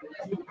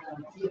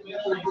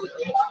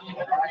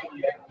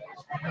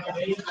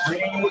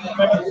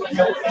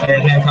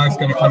 Jared Hancock's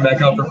going to come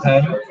back out for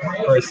Penn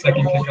for his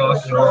second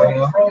kickoff in a row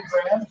now.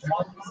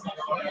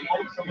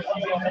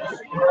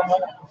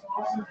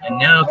 And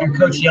now, if you're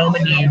Coach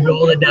Yeoman, do you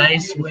roll the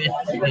dice with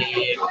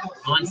the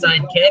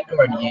onside kick,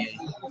 or do you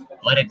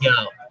let it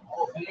go?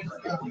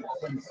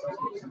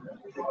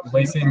 The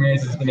way St.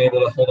 Mary's has been able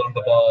to hold on to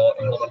the ball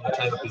and hold on to the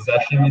time of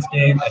possession in this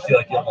game, I feel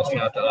like you almost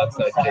have to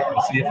onside kick.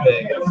 We'll see if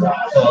they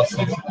fall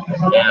suit.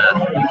 Yeah,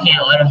 you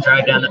can't let them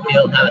drive down the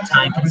field and have a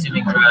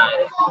time-consuming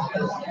drive.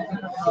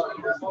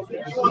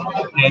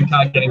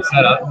 Hancock getting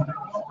set up.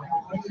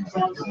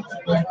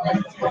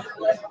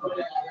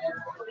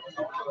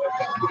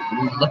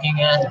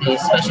 Looking at the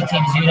special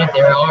teams unit,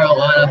 there are a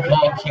lot of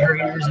ball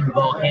carriers and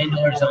ball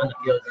handlers on the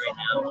field right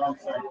now.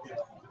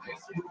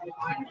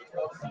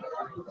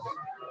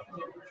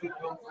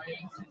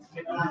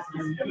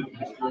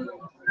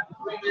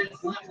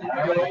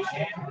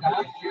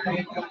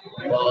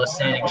 Ball is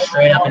standing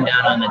straight up and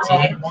down on the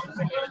tee.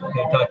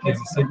 Hancock gives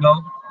a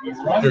signal.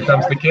 Here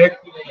comes the kick.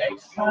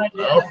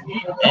 Oh,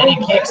 and he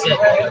kicks it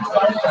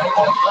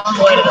all the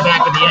way to the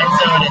back of the end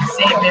zone. And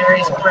St.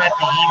 Mary's prep,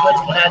 the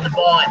Eaglets will have the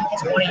ball at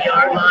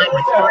 20-yard line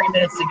with 3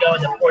 minutes to go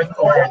in the fourth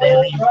quarter. They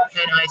lead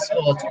Penn High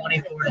School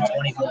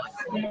 24-21.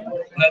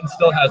 Penn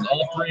still has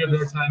all 3 of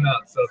their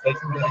timeouts, so if they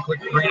can get a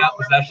quick 3-and-out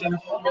possession,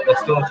 they'll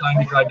still have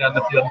time to drive down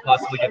the field and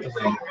possibly get the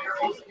win.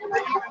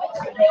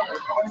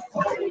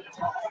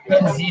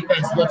 Penn's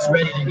defense looks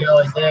ready to go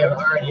as they're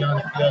already on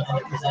the field in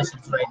their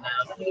positions right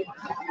now.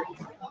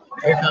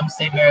 Here comes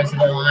St. Mary's to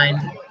the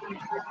line.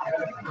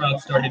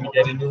 Crowd's starting to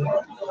get into it.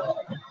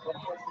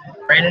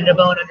 Brandon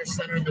DeBone under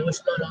center in the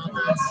wishbone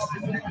offense.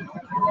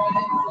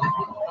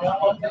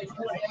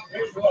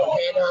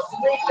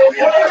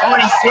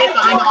 And he's hit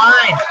behind the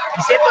line.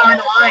 He's hit behind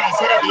the line. He's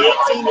hit at the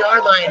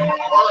 18-yard line.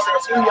 Balls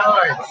at 2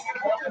 yards.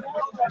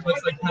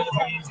 Looks like Penn is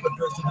going to use the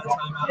first of their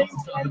timeouts.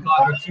 So on the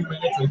clock with 2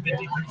 minutes and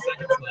 53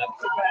 seconds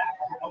left.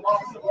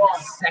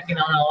 Second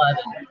on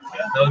 11.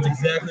 That was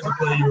exactly the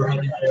play you were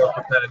hoping for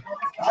Penn.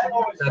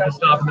 Had to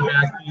stop in the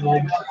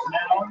backfield.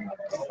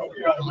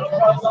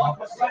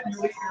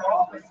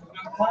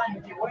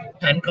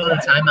 Penn called a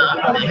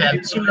timeout. They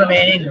have 2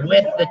 remaining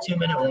with the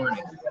 2-minute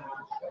warning.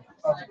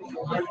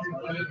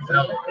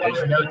 No,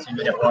 there's no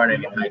 2-minute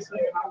warning in high school.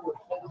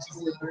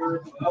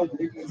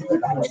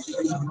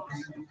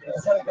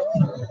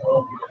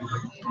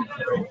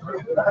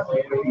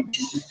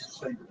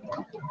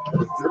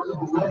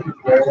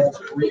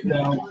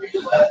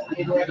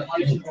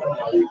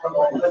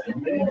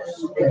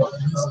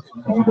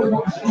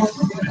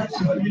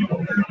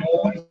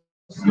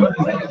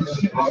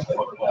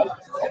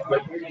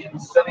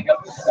 Setting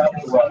up the stop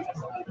run.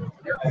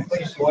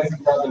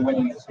 Probably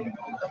winning this game.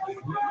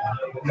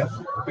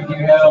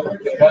 Picking out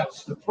the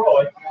guts to throw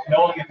it,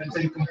 knowing if it's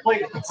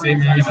incomplete. St.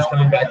 Mary's is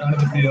coming back onto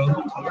the field.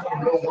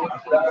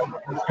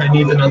 Penn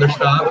needs another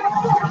stop.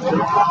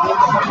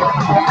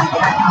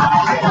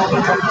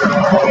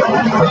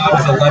 Crowd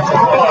is electric.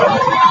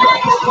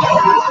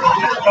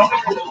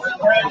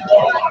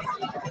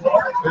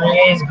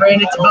 Here's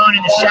Brandon DeBone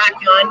in the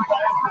shotgun.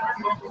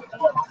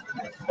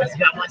 He's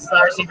got one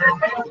star receiver.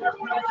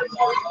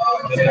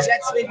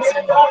 Jet sweep to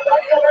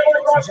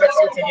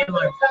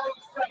Himmler.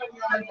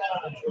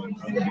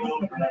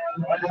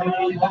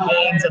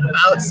 Gains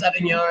about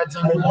 7 yards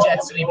on the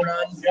jet sweep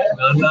run.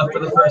 Not enough for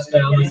the first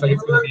down. Looks like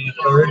it's going to be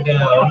 3rd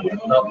down.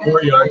 About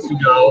 4 yards to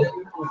go.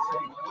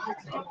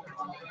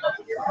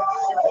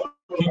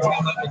 King's going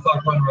to let the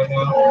clock run right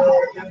now.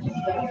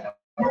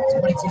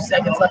 22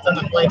 seconds left on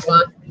the play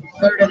clock.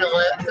 3rd and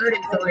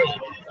 3.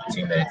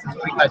 2 minutes and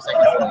 25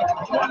 seconds left.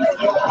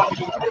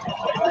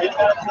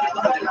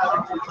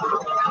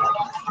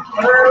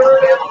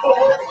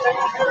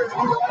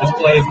 This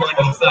play is going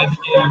to decide the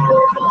game.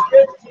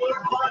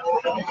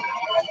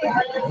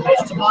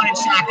 There's Timon in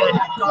shotgun.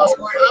 Calls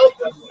for it out.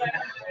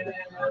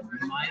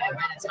 Might have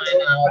been a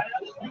timeout.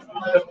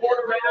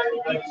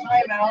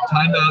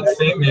 Timeout,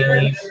 St.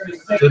 Mary's.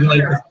 Didn't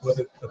like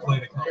the play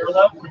to come.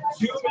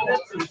 2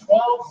 minutes and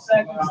 12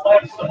 seconds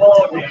left to the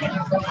ball game.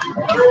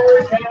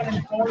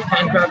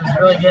 Pencroft is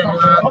really getting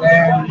out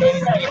there. Maybe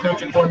the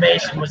defensive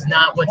formation was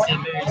not what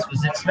St. Mary's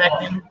was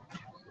expecting.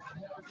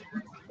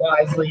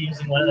 Wisely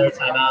using one of their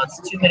timeouts.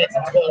 2 minutes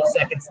and 12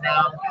 seconds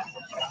now.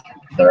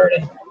 3rd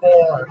and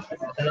 4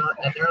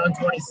 at their own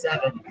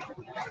 27.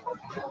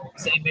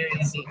 St.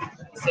 Mary's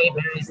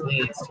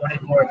leads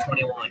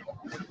 24-21.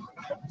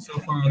 So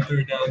far on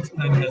 3rd downs,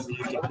 Penn has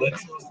used a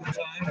blitz most of the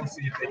time. We'll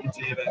see if they can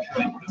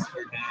eventually make this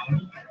 3rd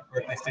down or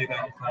if they stay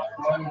back in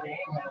coverage.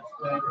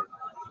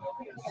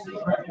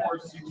 More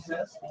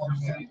success for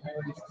St.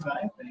 Mary's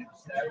tonight. They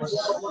established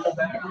a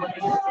back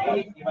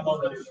even though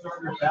their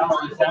starter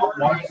Valerie is out.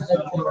 Marcus does a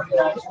really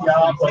nice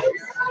job, but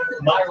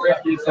my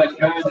rep is that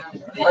good.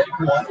 Great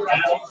one.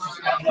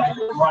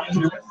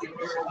 Grinder.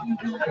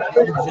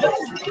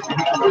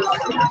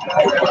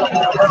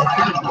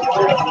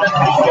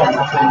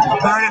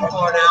 3rd and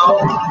 4 now.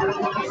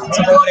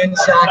 Timon in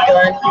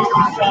shotgun.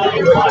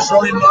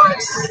 Troy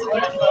Marks.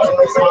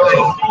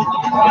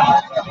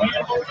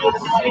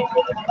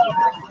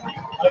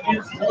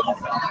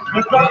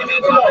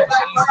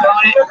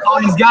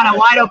 He's got a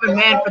wide open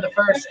man for the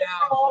first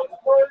down.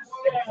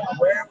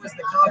 Where was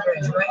the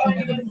coverage? Right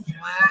into the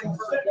flat.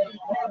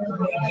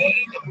 They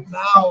gained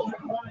about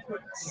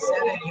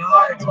 7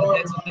 yards, but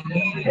that's what they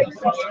needed.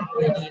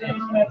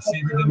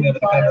 Receiver didn't have a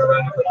defender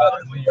around for about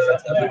 3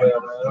 yards everywhere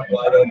around,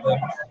 wide open.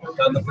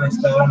 Got the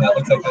first down. That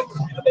looks like that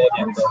could be the ball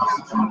game close.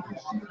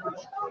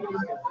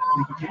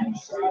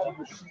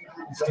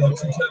 Still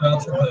 2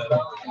 timeouts for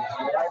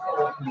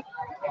Penn.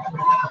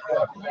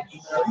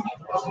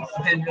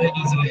 Penn really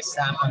needs to get a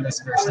stop on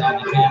this first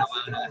down. They can't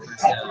allow another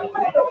first down.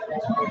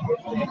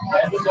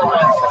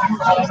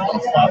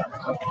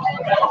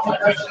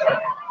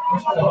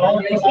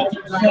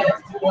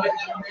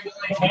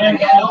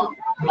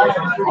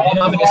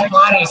 And his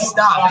body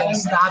stopped. He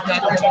stopped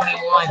at the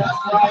 21.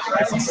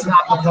 He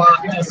stopped the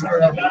clock just for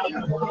a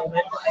moment.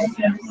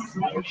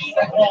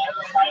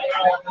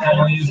 And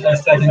we'll use that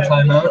second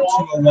timeout.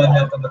 2:01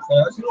 left on the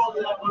clock.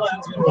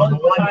 One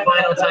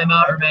final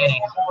timeout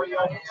remaining.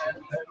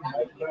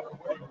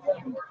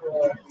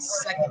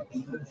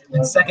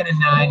 Second and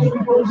 9.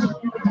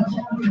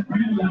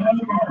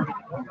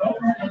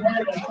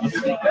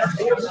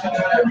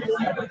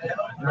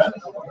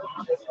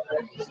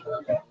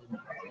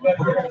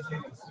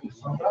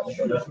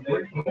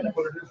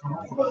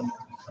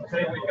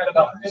 Okay, we've got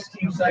about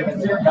 15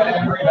 seconds here.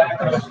 Back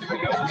to the studio.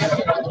 We have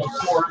a couple of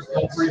scores.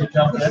 Feel free to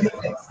jump in.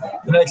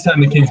 The next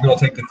time the Kingsmen will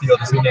take the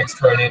field is next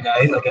Friday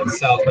night against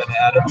South Bend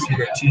Adams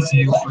here at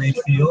TCU Freed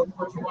Field.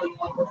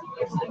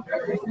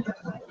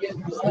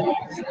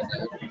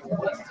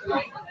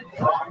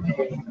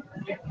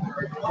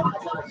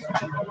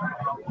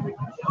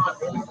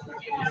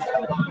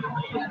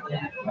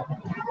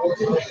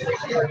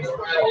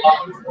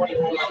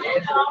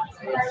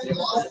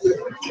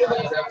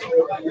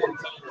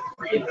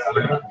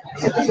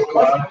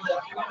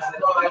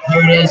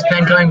 Here it is,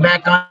 Penn coming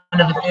back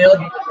onto the field.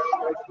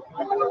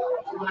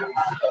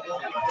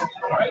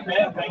 All right,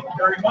 man. Thank you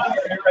very much.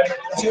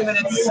 2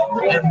 minutes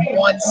and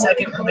 1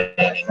 second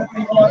remaining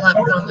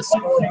left on the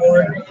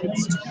scoreboard.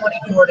 It's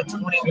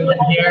 24-21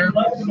 here.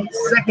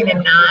 Second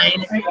and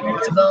 9.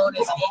 Timon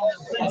is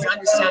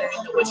under center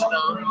in the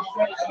wishbone.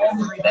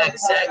 3-back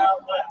set.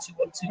 Two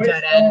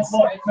tight ends. To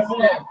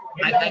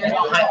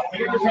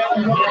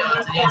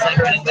the inside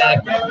running back.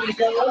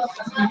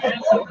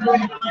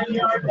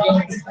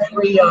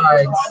 3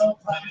 yards.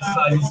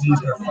 Decided to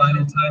use their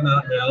final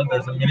timeout now.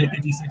 There's a minute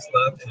 56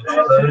 left, and it's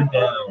third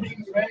down.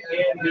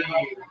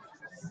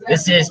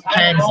 This is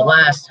Penn's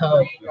last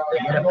hope. They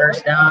get a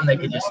first down, they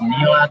could just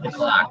kneel out the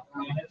clock.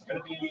 It's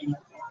going to be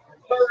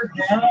third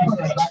down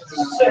and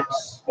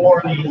 6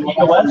 for the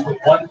Eagles with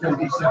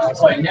 1:56 to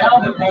play. Now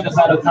that Penn is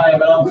out of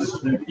timeout,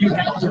 you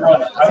have to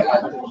run it, right?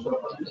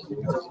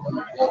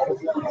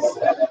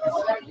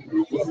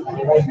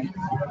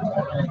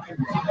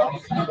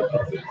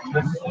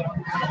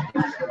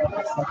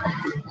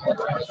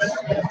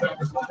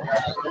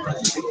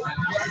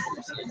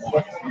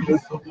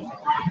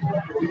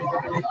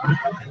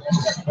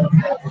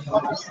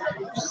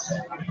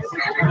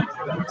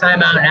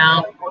 Timeout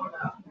now.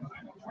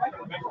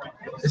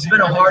 It's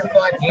been a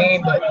hard-fought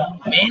game, but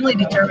mainly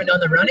determined on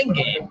the running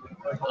game.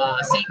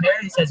 St.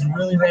 Mary's has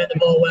really ran the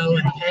ball well,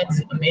 and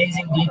Penn's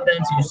amazing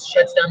defense, who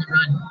shuts down the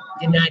run,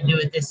 did not do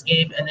it this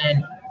game. And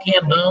then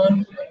Cam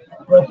Bone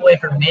broke away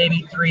for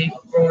maybe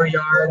 4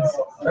 yards,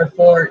 or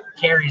 4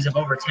 carries of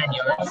over 10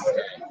 yards.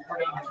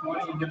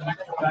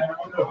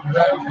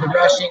 The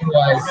rushing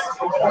was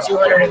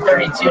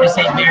 232 to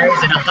St.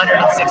 Mary's and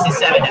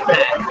 167 to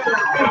Penn.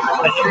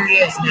 But here it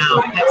is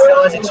now. Penn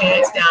still has a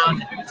chance,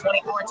 down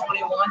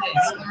 24-21.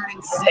 It's 3rd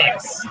and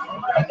 6.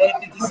 A minute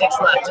 56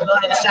 left. To go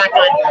to the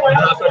shotgun.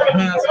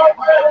 And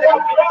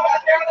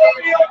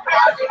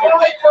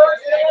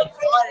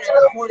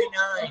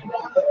 49.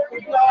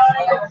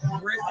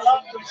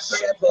 Griffin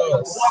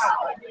Shepos.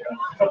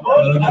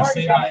 That'll give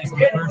St. Mary's the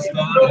first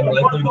down and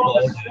likely the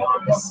ball game.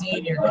 The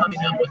senior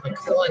coming up with a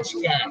clutch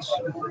catch.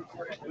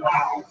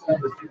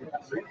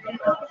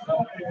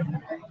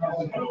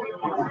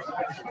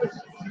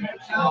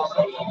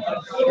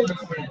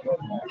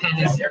 Penn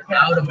is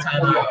out of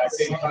timeouts.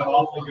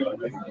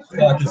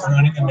 Clock is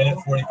running, a minute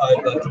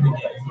 45 left in the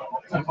game.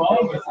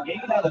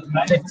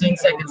 15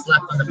 seconds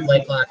left on the play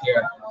clock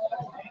here.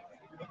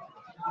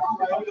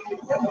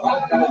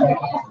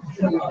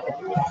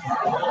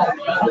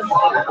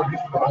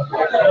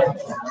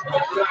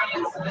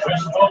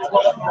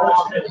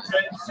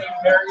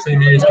 St.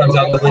 Mary's comes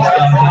out with a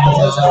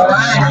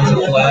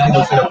flag.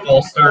 It's a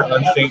false start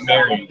on St.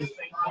 Mary's.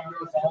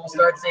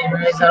 Start St.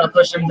 Mary's, that'll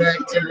push them back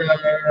to the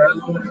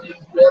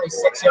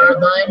 46-yard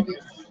line.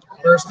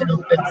 1st and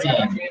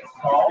 15.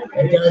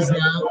 It does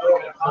now.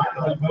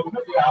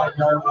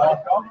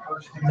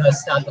 It does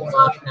stop the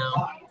clock now.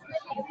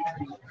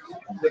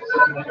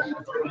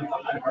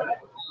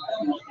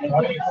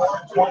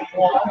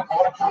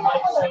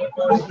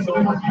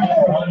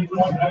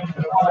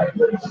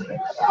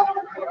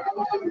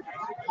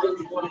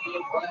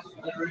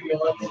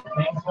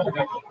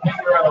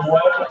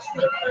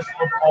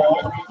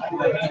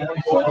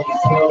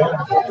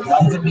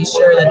 You can be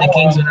sure that the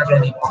Kingsmen are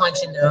going to be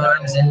punching their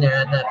arms in there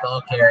at that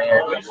ball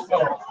carrier.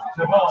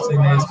 St.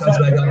 Mary's comes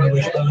back on the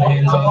wishbone,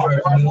 hands off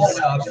right the middle,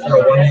 stops for a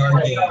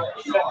 1-yard gain.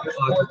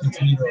 Clock will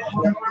continue to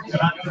run.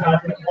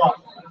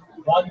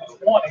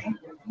 1:20.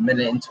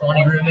 Minute and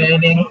 20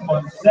 remaining.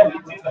 2nd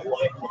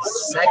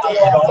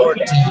and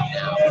 14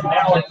 now.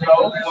 Now it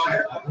goes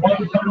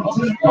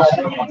 1:13.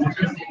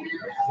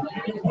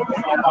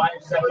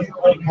 5-second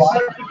play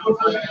clock.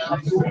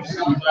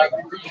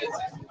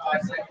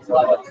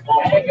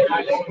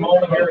 Agonizing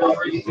moment here at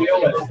Freed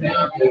Field as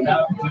now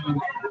without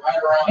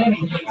any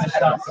need to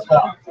stop the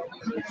clock.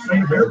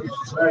 St. Mary's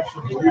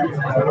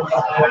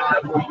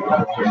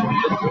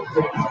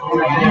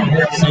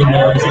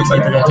looks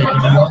like they're going to take the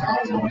knee.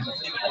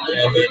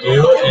 And they do,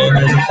 and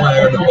there's a flag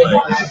on the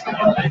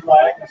play.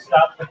 Flag to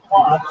stop the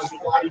clock.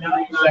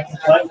 49 seconds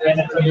left, and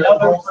it's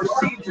another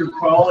procedure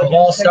call.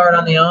 Ball start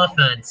on the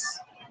offense.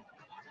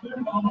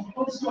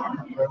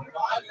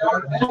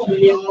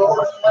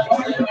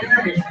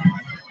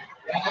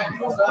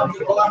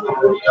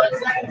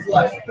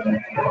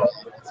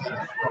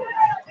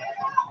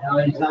 Now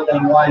they tell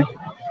them why.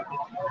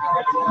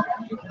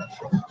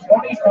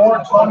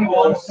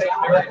 24-21, St.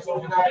 Mary's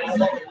over 9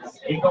 seconds.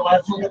 Eagle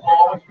has the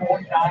ball with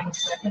 49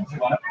 seconds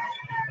left.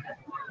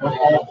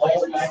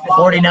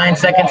 49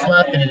 seconds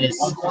left, and it is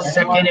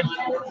second and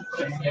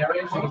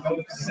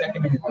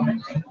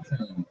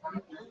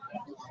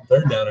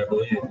Third down, I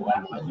believe.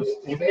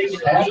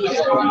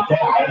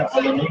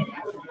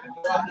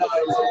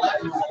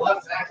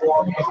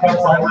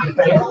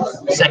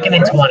 second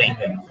and 20.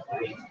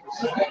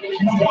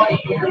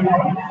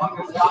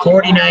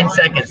 49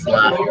 seconds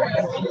left.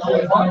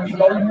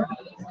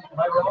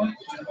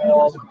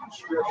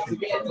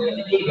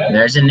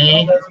 There's a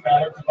knee.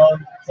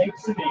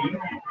 Takes the knee.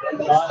 It's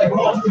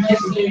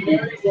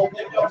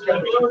going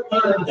to be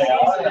third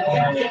down,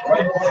 and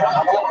right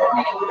now,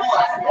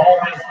 ball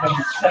has been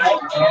set,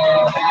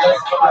 and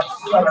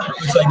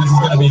Looks like this is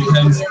going to be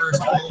Penn's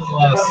first home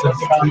loss since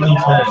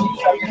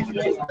 2010.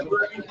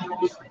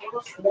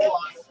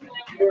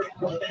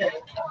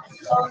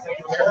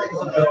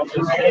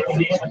 just taking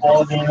the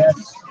ball game.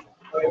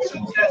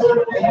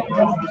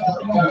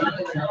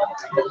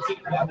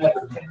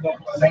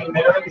 St.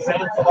 Mary's at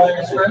the line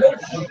of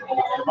scrimmage.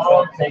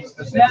 Ball takes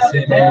the snap.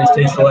 St. Mary's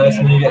takes the last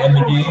knee to end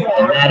the game.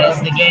 And that is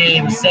the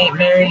game. St.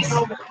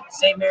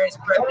 Mary's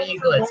Prep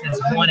Eaglets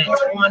has won it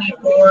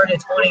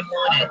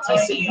 24-21 at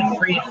TCU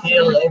Free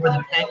Field over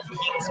the Penn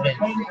Kingsmen.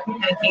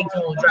 Penn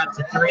Kingsmen will drop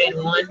to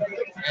 3-1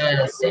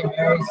 as St.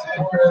 Mary's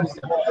improves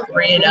to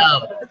 3-0.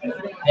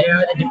 They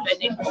are the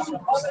defending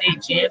state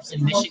champs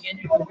in Michigan.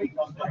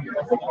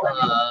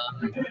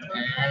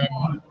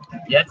 And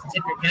you have to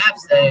tip your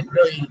caps. They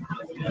really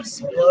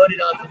exploded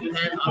off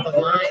the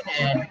line,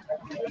 and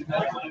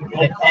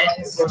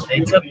they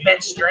took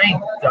Penn's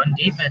strength on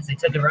defense. They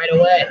took it right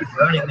away,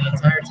 running the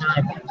entire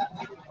time.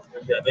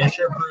 Yeah, they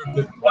sure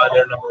proved why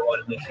they're number one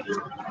in Michigan.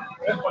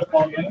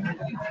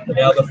 And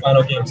now the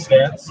final game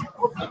stats.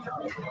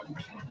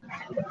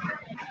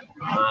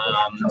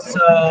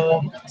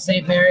 So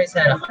St. Mary's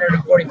had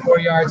 144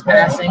 yards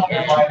passing,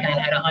 and Penn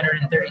had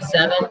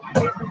 137.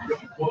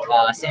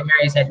 St.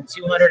 Mary's had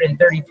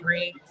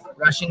 233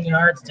 rushing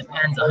yards to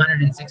Penn's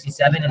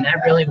 167, and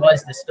that really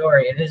was the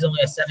story. It is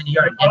only a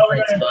 70-yard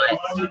difference,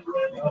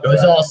 but it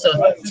was also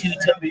two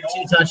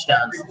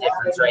touchdowns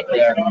difference right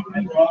there.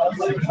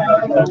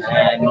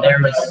 And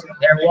there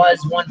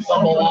was one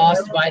fumble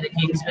lost by the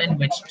Kingsmen,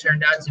 which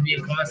turned out to be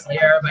a costly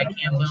error by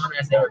Cam Bone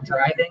as they were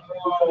driving.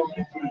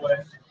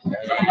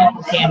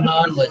 And Cam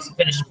Bone was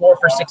finished 4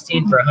 for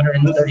 16 for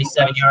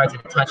 137 yards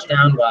and a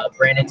touchdown, while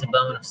Brandon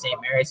Tabone of St.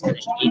 Mary's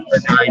finished 8 for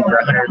 9 for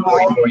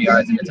 144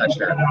 yards and a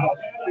touchdown.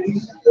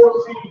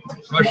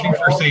 Rushing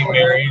for St.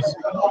 Mary's,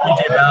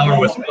 PJ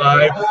Bauer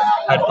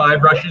had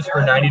 5 rushes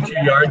for 92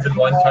 yards and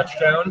 1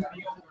 touchdown.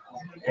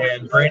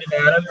 And Brandon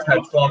Adams had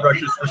 12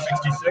 rushes for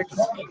 66.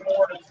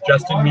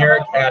 Justin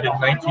Merrick added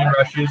 19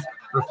 rushes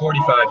for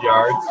 45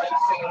 yards.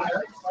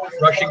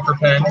 Rushing for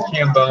Penn,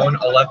 Cam Bone,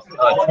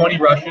 20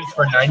 rushes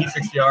for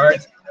 96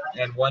 yards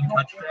and 1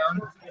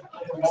 touchdown.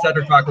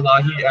 Cedric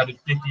Makalahi added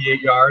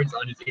 58 yards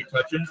on his 8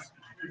 touches.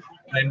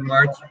 Then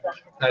March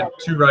had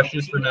 2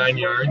 rushes for 9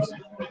 yards.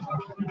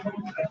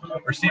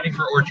 Receiving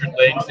for Orchard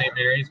Lake St.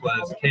 Mary's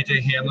was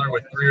KJ Hamler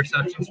with 3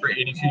 receptions for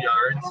 82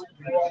 yards.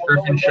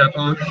 Griffin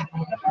Sheposh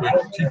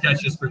with 2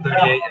 catches for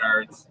 38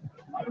 yards.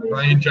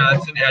 Ryan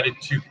Johnson added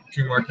two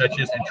more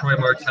catches, and Troy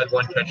Marks had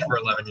 1 catch for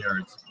 11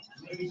 yards.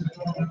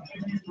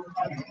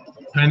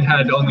 Penn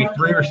had only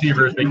 3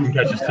 receivers making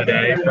catches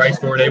today. Bryce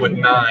Forday with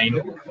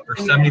 9 for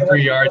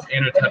 73 yards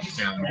and a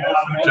touchdown.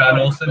 John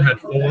Olson had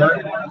 4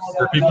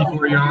 for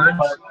 54 yards,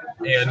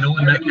 and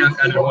Nolan Metcalf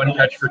added 1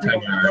 catch for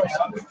 10 yards.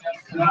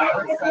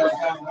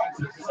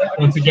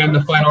 Once again,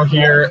 the final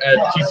here at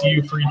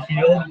TCU Free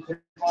Field.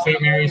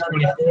 St. Mary's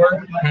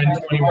 24, Penn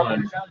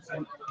 21.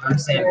 I'm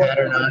Sam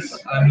Paternos.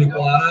 I'm Luke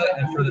Bellata,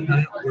 and for the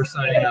Penn, we're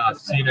signing off.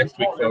 See you next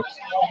week, folks.